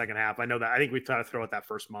good in the second half. I know that. I think we try to throw it that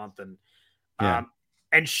first month,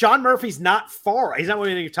 and Sean Murphy's not far. He's not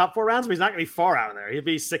winning your top 4 rounds, but he's not going to be far out of there. He'll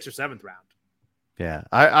be 6th or 7th round. Yeah,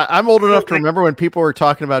 I'm old enough to remember when people were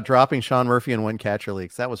talking about dropping Sean Murphy in 1 catcher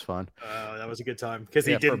leagues. That was fun. That was a good time because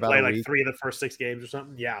he didn't play like 3 of the first 6 games or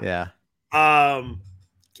something. Yeah.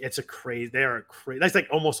 It's a crazy. They are crazy. That's like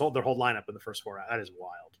almost their whole lineup in the first 4 rounds. That is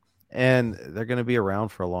wild. And they're going to be around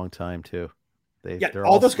for a long time too. They're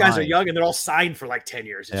all those guys are young and they're all signed for like 10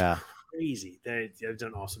 years. It's crazy. They've done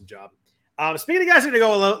an awesome job. Speaking of guys that are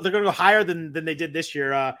going to go higher than they did this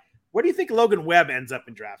year. Where do you think Logan Webb ends up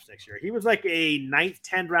in drafts next year? He was like a 9th,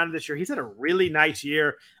 10th round this year. He's had a really nice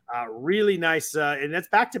year, really nice, and that's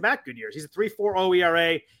back-to-back good years. He's a 3.40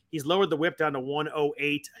 ERA. He's lowered the whip down to 1.08.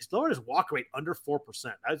 He's lowered his walk rate under 4%.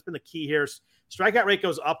 That's been the key here. Strikeout rate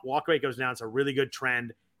goes up, walk rate goes down. It's a really good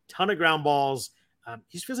trend. Ton of ground balls.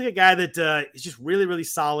 He just feels like a guy that is just really, really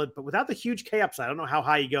solid, but without the huge K upside. I don't know how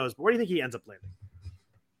high he goes, but where do you think he ends up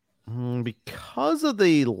landing? Because of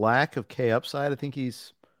the lack of K upside, I think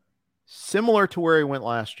he's similar to where he went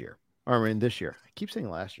last year. This year. I keep saying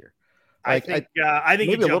last year. I think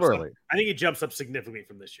he jumps up significantly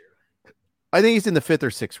from this year. I think he's in the 5th or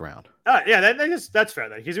 6th round. Yeah, that's fair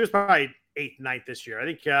then, because he was probably 8th, 9th this year. I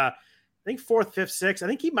think 4th, 5th, 6th. I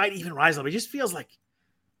think he might even rise a little. He just feels like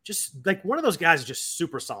one of those guys is just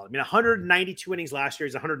super solid. I mean, 192 innings last year.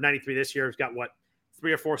 He's 193 this year. He's got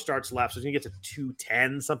 3 or 4 starts left, so he's gonna get to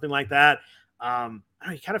 210, something like that. I don't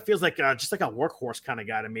know, he kind of feels like just like a workhorse kind of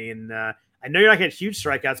guy to me. And I know you're not getting huge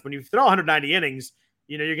strikeouts, but when you throw 190 innings,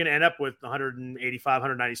 you're going to end up with 185,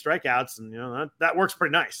 190 strikeouts, and that works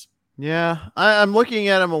pretty nice. Yeah, I'm looking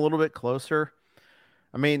at him a little bit closer.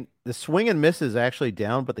 I mean, the swing and miss is actually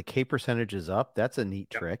down, but the K percentage is up. That's a neat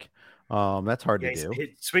trick. That's hard to do.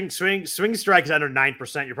 Swing strike is under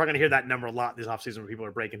 9%. You're probably going to hear that number a lot this offseason when people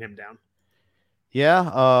are breaking him down. Yeah,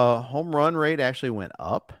 home run rate actually went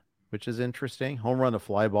up, which is interesting. Home run to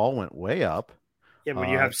fly ball went way up. Yeah, when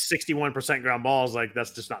you have 61% ground balls, like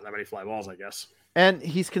that's just not that many fly balls, I guess. And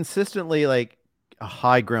he's consistently like a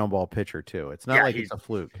high ground ball pitcher too. It's not like it's a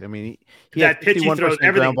fluke. I mean, he had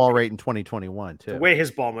 51% ground ball rate in 2021 too. The way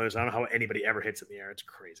his ball moves, I don't know how anybody ever hits it in the air. It's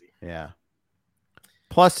crazy. Yeah.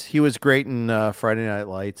 Plus, he was great in Friday Night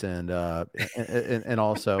Lights and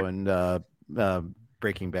also in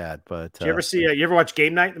Breaking Bad. But did you ever watch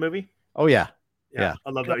Game Night, the movie? Oh yeah. Yeah, I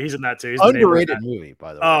love that. He's in that too. He's underrated movie,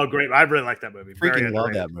 by the way. Oh, great! I really like that movie. Freaking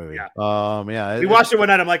love that movie. Yeah. We watched it one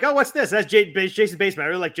night. I'm like, oh, what's this? That's Jason Bateman. I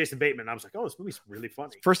really like Jason Bateman. I was like, oh, this movie's really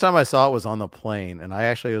funny. First time I saw it was on the plane, and I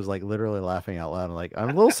actually was like literally laughing out loud. I'm like, I'm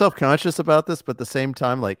a little self-conscious about this, but at the same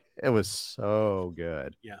time, like, it was so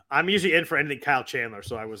good. Yeah, I'm usually in for anything Kyle Chandler,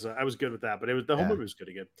 so I was good with that. But the whole movie was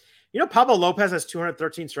pretty good. Pablo Lopez has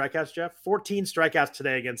 213 strikeouts. Jeff, 14 strikeouts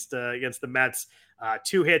today against the Mets.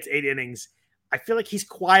 2 hits, 8 innings. I feel like he's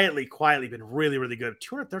quietly been really, really good.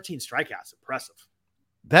 213 strikeouts, impressive.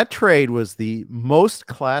 That trade was the most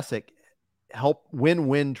classic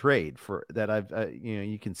win-win trade for that I've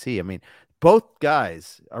you can see. I mean, both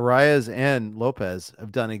guys, Arias and Lopez,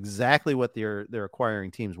 have done exactly what their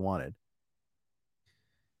acquiring teams wanted.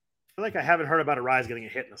 I feel like I haven't heard about Arias getting a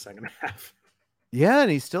hit in the second half. Yeah, and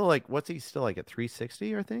he's still like, what's he still like at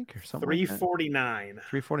 360, I think, or something? 349.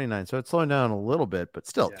 349. So it's slowing down a little bit, but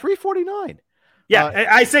still 349. Yeah,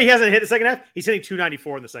 I say he hasn't hit the second half. He's hitting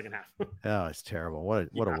 294 in the second half. Oh, it's terrible. What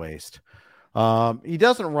a waste. He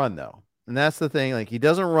doesn't run though, and that's the thing. Like, he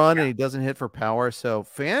doesn't run and he doesn't hit for power. So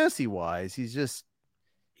fantasy wise, he's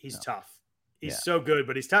tough. He's so good,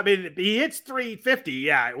 but he's tough. I mean, he hits 350.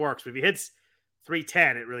 Yeah, it works. But if he hits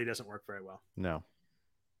 310, it really doesn't work very well. No.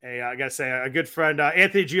 Hey, I gotta say, a good friend,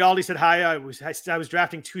 Anthony Gialdi, said hi. I was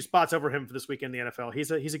drafting 2 spots over him for this weekend in the NFL.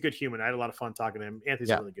 He's a good human. I had a lot of fun talking to him. Anthony's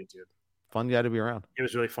a really good dude. Fun guy to be around. It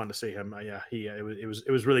was really fun to see him. It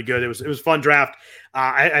was really good. It was a fun draft.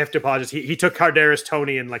 I have to apologize. He took Kadarius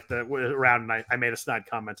Toney in like the round, and I made a snide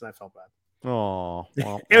comment, and I felt bad. Oh,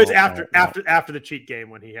 it was after the cheat game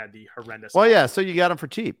when he had the horrendous. Well, yeah. So you got him for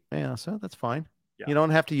cheap. Yeah, so that's fine. Yeah. You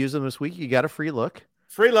don't have to use them this week. You got a free look.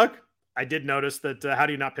 Free look. I did notice that. How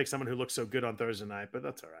do you not pick someone who looks so good on Thursday night? But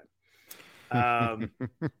that's all right.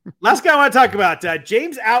 Last guy I want to talk about,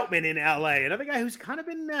 James Outman in LA, another guy who's kind of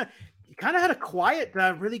been. Kind of had a quiet,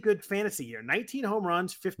 really good fantasy year. 19 home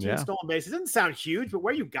runs, 15 stolen bases. It doesn't sound huge, but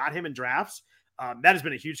where you got him in drafts, that has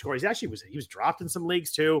been a huge score. He was dropped in some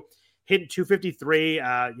leagues too, hitting 253.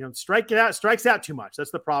 Strikes out too much.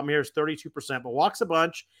 That's the problem here. Is 32%, but walks a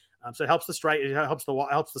bunch. So it helps the strike. It helps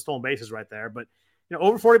the stolen bases right there. But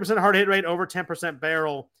over 40% hard hit rate, over 10%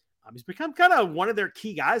 barrel. He's become kind of one of their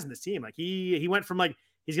key guys in this team. Like he went from like.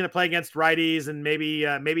 He's going to play against righties and maybe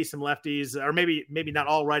some lefties, or maybe not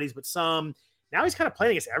all righties, but some. Now he's kind of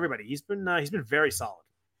playing against everybody. He's been very solid.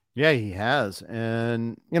 Yeah, he has,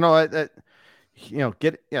 and he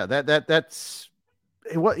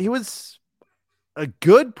was a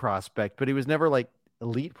good prospect, but he was never like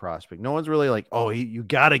elite prospect. No one's really like, oh, you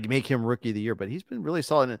got to make him rookie of the year, but he's been really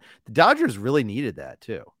solid. And the Dodgers really needed that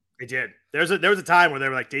too. They did. There was a time where they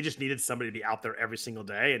were like, they just needed somebody to be out there every single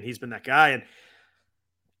day, and he's been that guy. And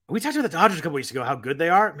we talked about the Dodgers a couple weeks ago, how good they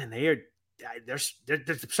are. Man, they're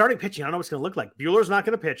starting pitching. I don't know what it's going to look like. Buehler's not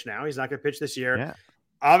going to pitch now. He's not going to pitch this year. Yeah.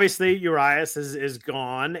 Obviously, Urias is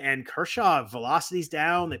gone, and Kershaw velocity's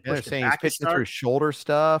down. They're saying he's pitching through shoulder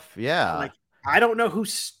stuff. Yeah. Like, I don't know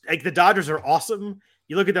who's like the Dodgers are awesome.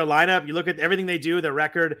 You look at their lineup, you look at everything they do, their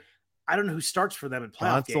record. I don't know who starts for them in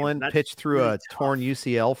playoff games. Pitched through really a torn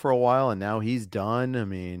UCL for a while, and now he's done. I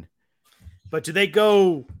mean, but do they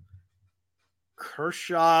go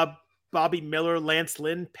Kershaw, Bobby Miller, Lance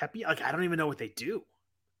Lynn, Pepe? Like, I don't even know what they do.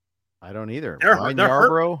 I don't either. They're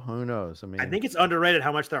Yarbrough, who knows? I mean, I think it's underrated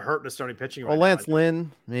how much they're hurting the starting pitching. Well, Lance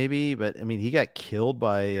Lynn, maybe, but I mean, he got killed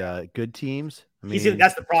by good teams. I mean,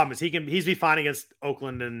 that's the problem. He's be fine against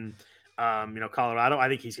Oakland and Colorado, I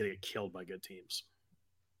think he's going to get killed by good teams.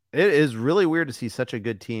 It is really weird to see such a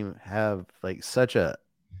good team have like such a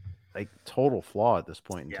total flaw at this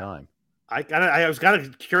point in time. I was kind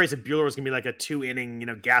of curious if Buehler was going to be like a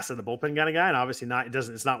 2-inning, gas in the bullpen kind of guy, and obviously not.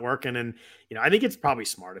 It's not working. And I think it's probably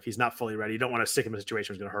smart if he's not fully ready. You don't want to stick him in a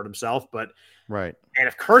situation where he's going to hurt himself. But right. And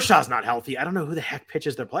if Kershaw's not healthy, I don't know who the heck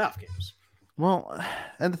pitches their playoff games. Well,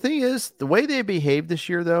 and the thing is, the way they behaved this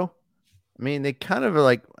year, though, I mean, they kind of are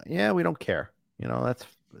like, yeah, we don't care.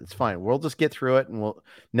 It's fine. We'll just get through it, and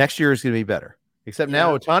next year is going to be better. Except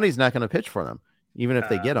now, Ohtani's not going to pitch for them, even if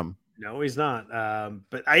they get him. No, he's not.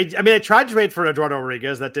 But I tried to trade for Eduardo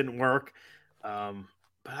Rodriguez. That didn't work. But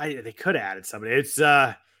they could have added somebody. If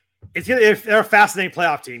they're a fascinating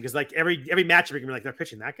playoff team because like every matchup you're gonna be like they're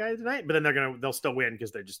pitching that guy tonight, but then they'll still win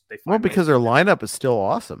because because their lineup is still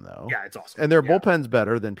awesome though. Yeah, it's awesome, and their bullpen's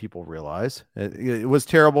better than people realize. It was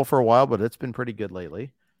terrible for a while, but it's been pretty good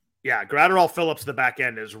lately. Yeah, Gratterall Phillips, the back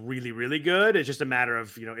end is really, really good. It's just a matter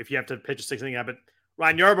of if you have to pitch a 6-inning, but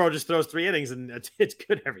Ryan Yarbrough just throws 3 innings and it's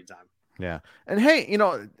good every time. Yeah. And hey,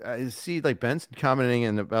 I see like Ben's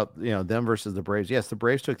commenting about, them versus the Braves. Yes, the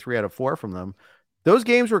Braves took 3 out of 4 from them. Those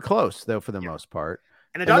games were close though, for the most part.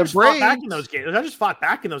 And the Dodgers fought back in those games. The Dodgers fought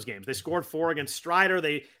back in those games. They scored 4 against Strider.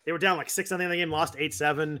 They were down like 6-0 in the game, lost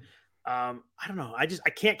 8-7. I don't know. I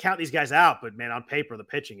can't count these guys out, but man, on paper, the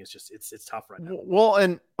pitching is just, it's tough right now. Well,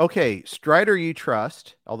 and okay, Strider, you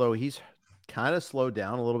trust, although he's kind of slowed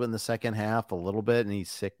down a little bit in the second half, a little bit, and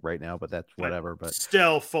he's sick right now, but that's whatever. But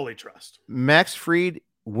still fully trust. Max Fried,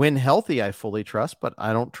 when healthy, I fully trust, but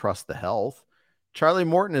I don't trust the health. Charlie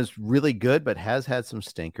Morton is really good, but has had some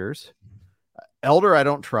stinkers. Elder, I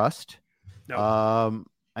don't trust. No.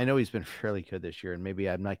 I know he's been fairly good this year, and maybe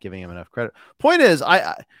I'm not giving him enough credit. Point is,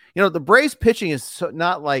 the Braves pitching is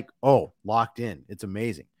not like, locked in. It's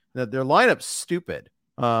amazing. Their lineup's stupid,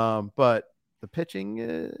 but the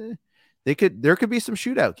pitching, there could be some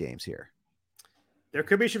shootout games here. There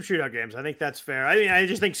could be some shootout games. I think that's fair. I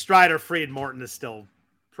just think Strider, Fried, Morton is still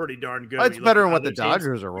pretty darn good. It's better than what the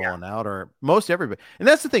Dodgers are rolling out, or most everybody. And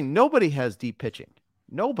that's the thing. Nobody has deep pitching.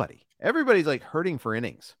 Nobody. Everybody's like hurting for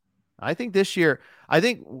innings. I think this year,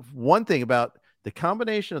 one thing about the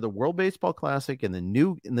combination of the World Baseball Classic and the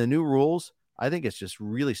new rules, I think it's just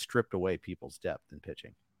really stripped away people's depth in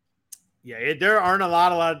pitching. Yeah, there aren't a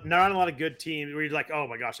lot of good teams where you're like, oh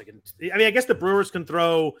my gosh, I guess the Brewers can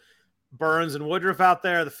throw Burns and Woodruff out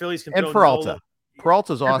there. The Phillies can throw Peralta. Nola.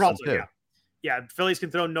 Peralta's awesome too. Yeah, Phillies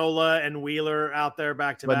can throw Nola and Wheeler out there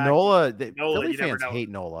back to back. But Nola, Philly fans hate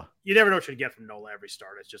Nola. You never know what you get from Nola every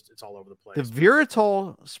start. It's all over the place. The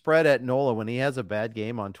Viritol spread at Nola when he has a bad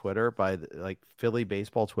game on Twitter by Philly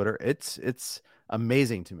baseball Twitter, it's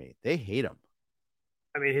amazing to me. They hate him.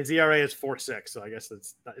 I mean, his ERA is 4.6, so I guess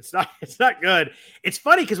it's not good. It's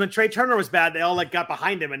funny because when Trey Turner was bad, they all got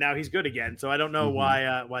behind him, and now he's good again. So I don't know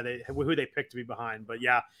who they picked to be behind, but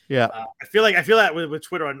yeah. I feel that with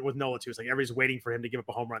Twitter with Nola too. It's like everybody's waiting for him to give up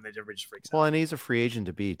a home run. Everybody just freaks out. Well, and he's a free agent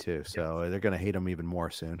to be too, so they're going to hate him even more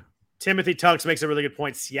soon. Timothy Tunks makes a really good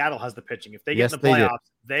point. Seattle has the pitching. If they get in the playoffs,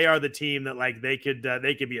 they are the team that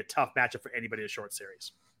they could be a tough matchup for anybody in a short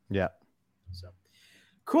series. Yeah. So.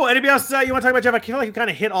 Cool. Anybody else you want to talk about, Jeff? I feel like we kind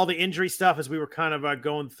of hit all the injury stuff as we were kind of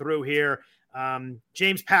going through here.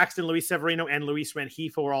 James Paxton, Luis Severino, and Luis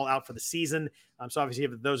Rengifo were all out for the season. So obviously,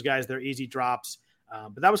 you have those guys, they're easy drops.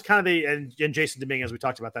 But that was kind of and Jason Dominguez, we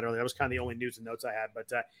talked about that earlier. That was kind of the only news and notes I had. But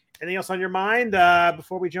anything else on your mind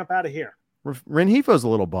before we jump out of here? Renjifo's a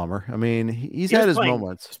little bummer. I mean, he's had his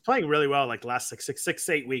moments. He's playing really well, the last six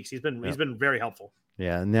to 8 weeks. He's been very helpful.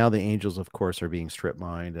 Yeah, and now the Angels, of course, are being strip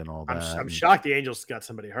mined and all that. I'm shocked the Angels got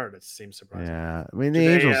somebody hurt. It seems surprising. Yeah, I mean, the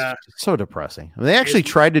Angels so depressing. I mean, they actually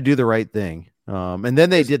tried to do the right thing, and then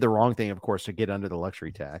they did the wrong thing, of course, to get under the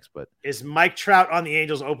luxury tax. But is Mike Trout on the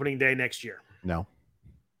Angels opening day next year? No,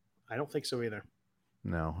 I don't think so either.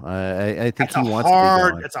 No, I think he wants to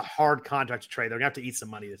be gone. That's a hard contract to trade. They're gonna have to eat some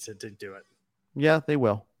money to do it. Yeah, they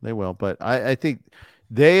will. But I think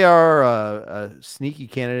they are a sneaky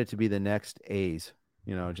candidate to be the next A's.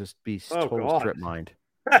 Just be total strip mined.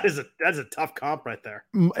 That's a tough comp right there.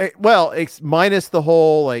 Well, it's minus the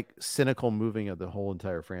whole cynical moving of the whole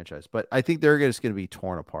entire franchise. But I think they're just going to be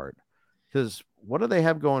torn apart because what do they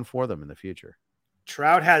have going for them in the future?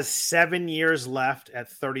 Trout has 7 years left at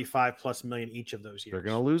 $35+ million each of those years. They're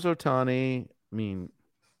going to lose Ohtani. I mean,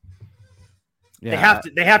 yeah.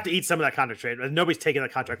 They have to eat some of that contract trade. Nobody's taking the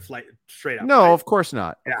contract straight up. No, right? of course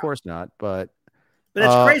not. Yeah. Of course not. But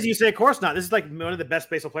that's crazy. You say, of course not. This is one of the best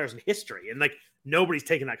baseball players in history, and nobody's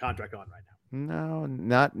taking that contract on right now.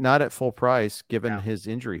 No, not at full price given his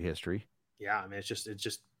injury history. Yeah, I mean, it's just,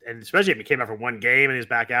 and especially if he came out for one game and he's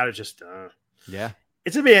back out, it's just, yeah,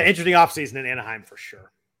 it's gonna be an interesting offseason in Anaheim for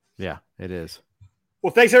sure. Yeah, it is.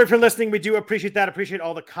 Well, thanks everyone for listening. We do appreciate that. Appreciate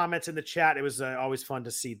all the comments in the chat. It was always fun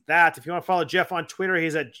to see that. If you want to follow Jeff on Twitter,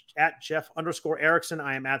 he's at Jeff_Erickson.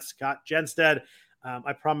 I am at Scott Genstead.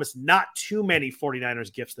 I promise not too many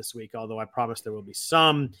 49ers gifts this week, although I promise there will be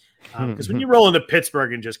some, because when you roll into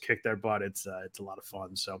Pittsburgh and just kick their butt, it's a lot of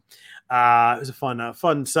fun. So it was a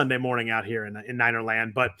fun Sunday morning out here in Niner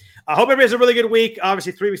land. But I hope everybody has a really good week.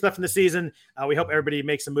 Obviously, 3 weeks left in the season. We hope everybody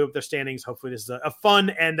makes a move with their standings. Hopefully this is a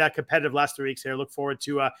fun and competitive last 3 weeks here. Look forward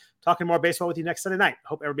to talking more baseball with you next Sunday night.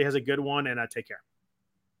 Hope everybody has a good one, and take care.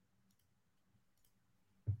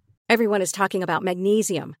 Everyone is talking about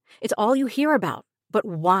magnesium. It's all you hear about. But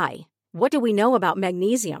why? What do we know about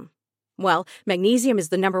magnesium? Well, magnesium is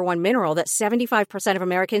the number one mineral that 75% of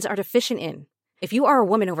Americans are deficient in. If you are a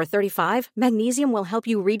woman over 35, magnesium will help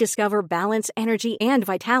you rediscover balance, energy, and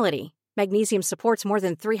vitality. Magnesium supports more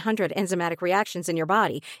than 300 enzymatic reactions in your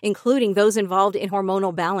body, including those involved in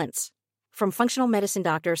hormonal balance. From functional medicine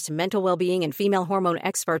doctors to mental well-being and female hormone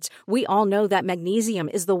experts, we all know that magnesium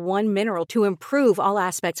is the one mineral to improve all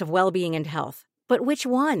aspects of well-being and health. But which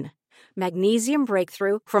one? Magnesium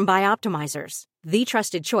Breakthrough from Bioptimizers, the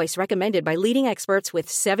trusted choice recommended by leading experts with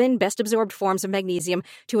 7 best-absorbed forms of magnesium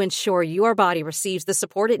to ensure your body receives the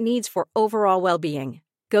support it needs for overall well-being.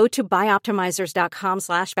 Go to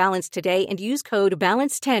bioptimizers.com/balance today and use code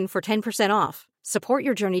BALANCE10 for 10% off. Support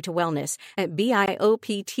your journey to wellness at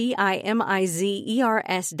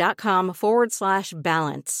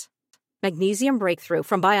bioptimizers.com/balance. Magnesium Breakthrough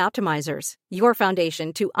from Bioptimizers, your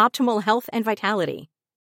foundation to optimal health and vitality.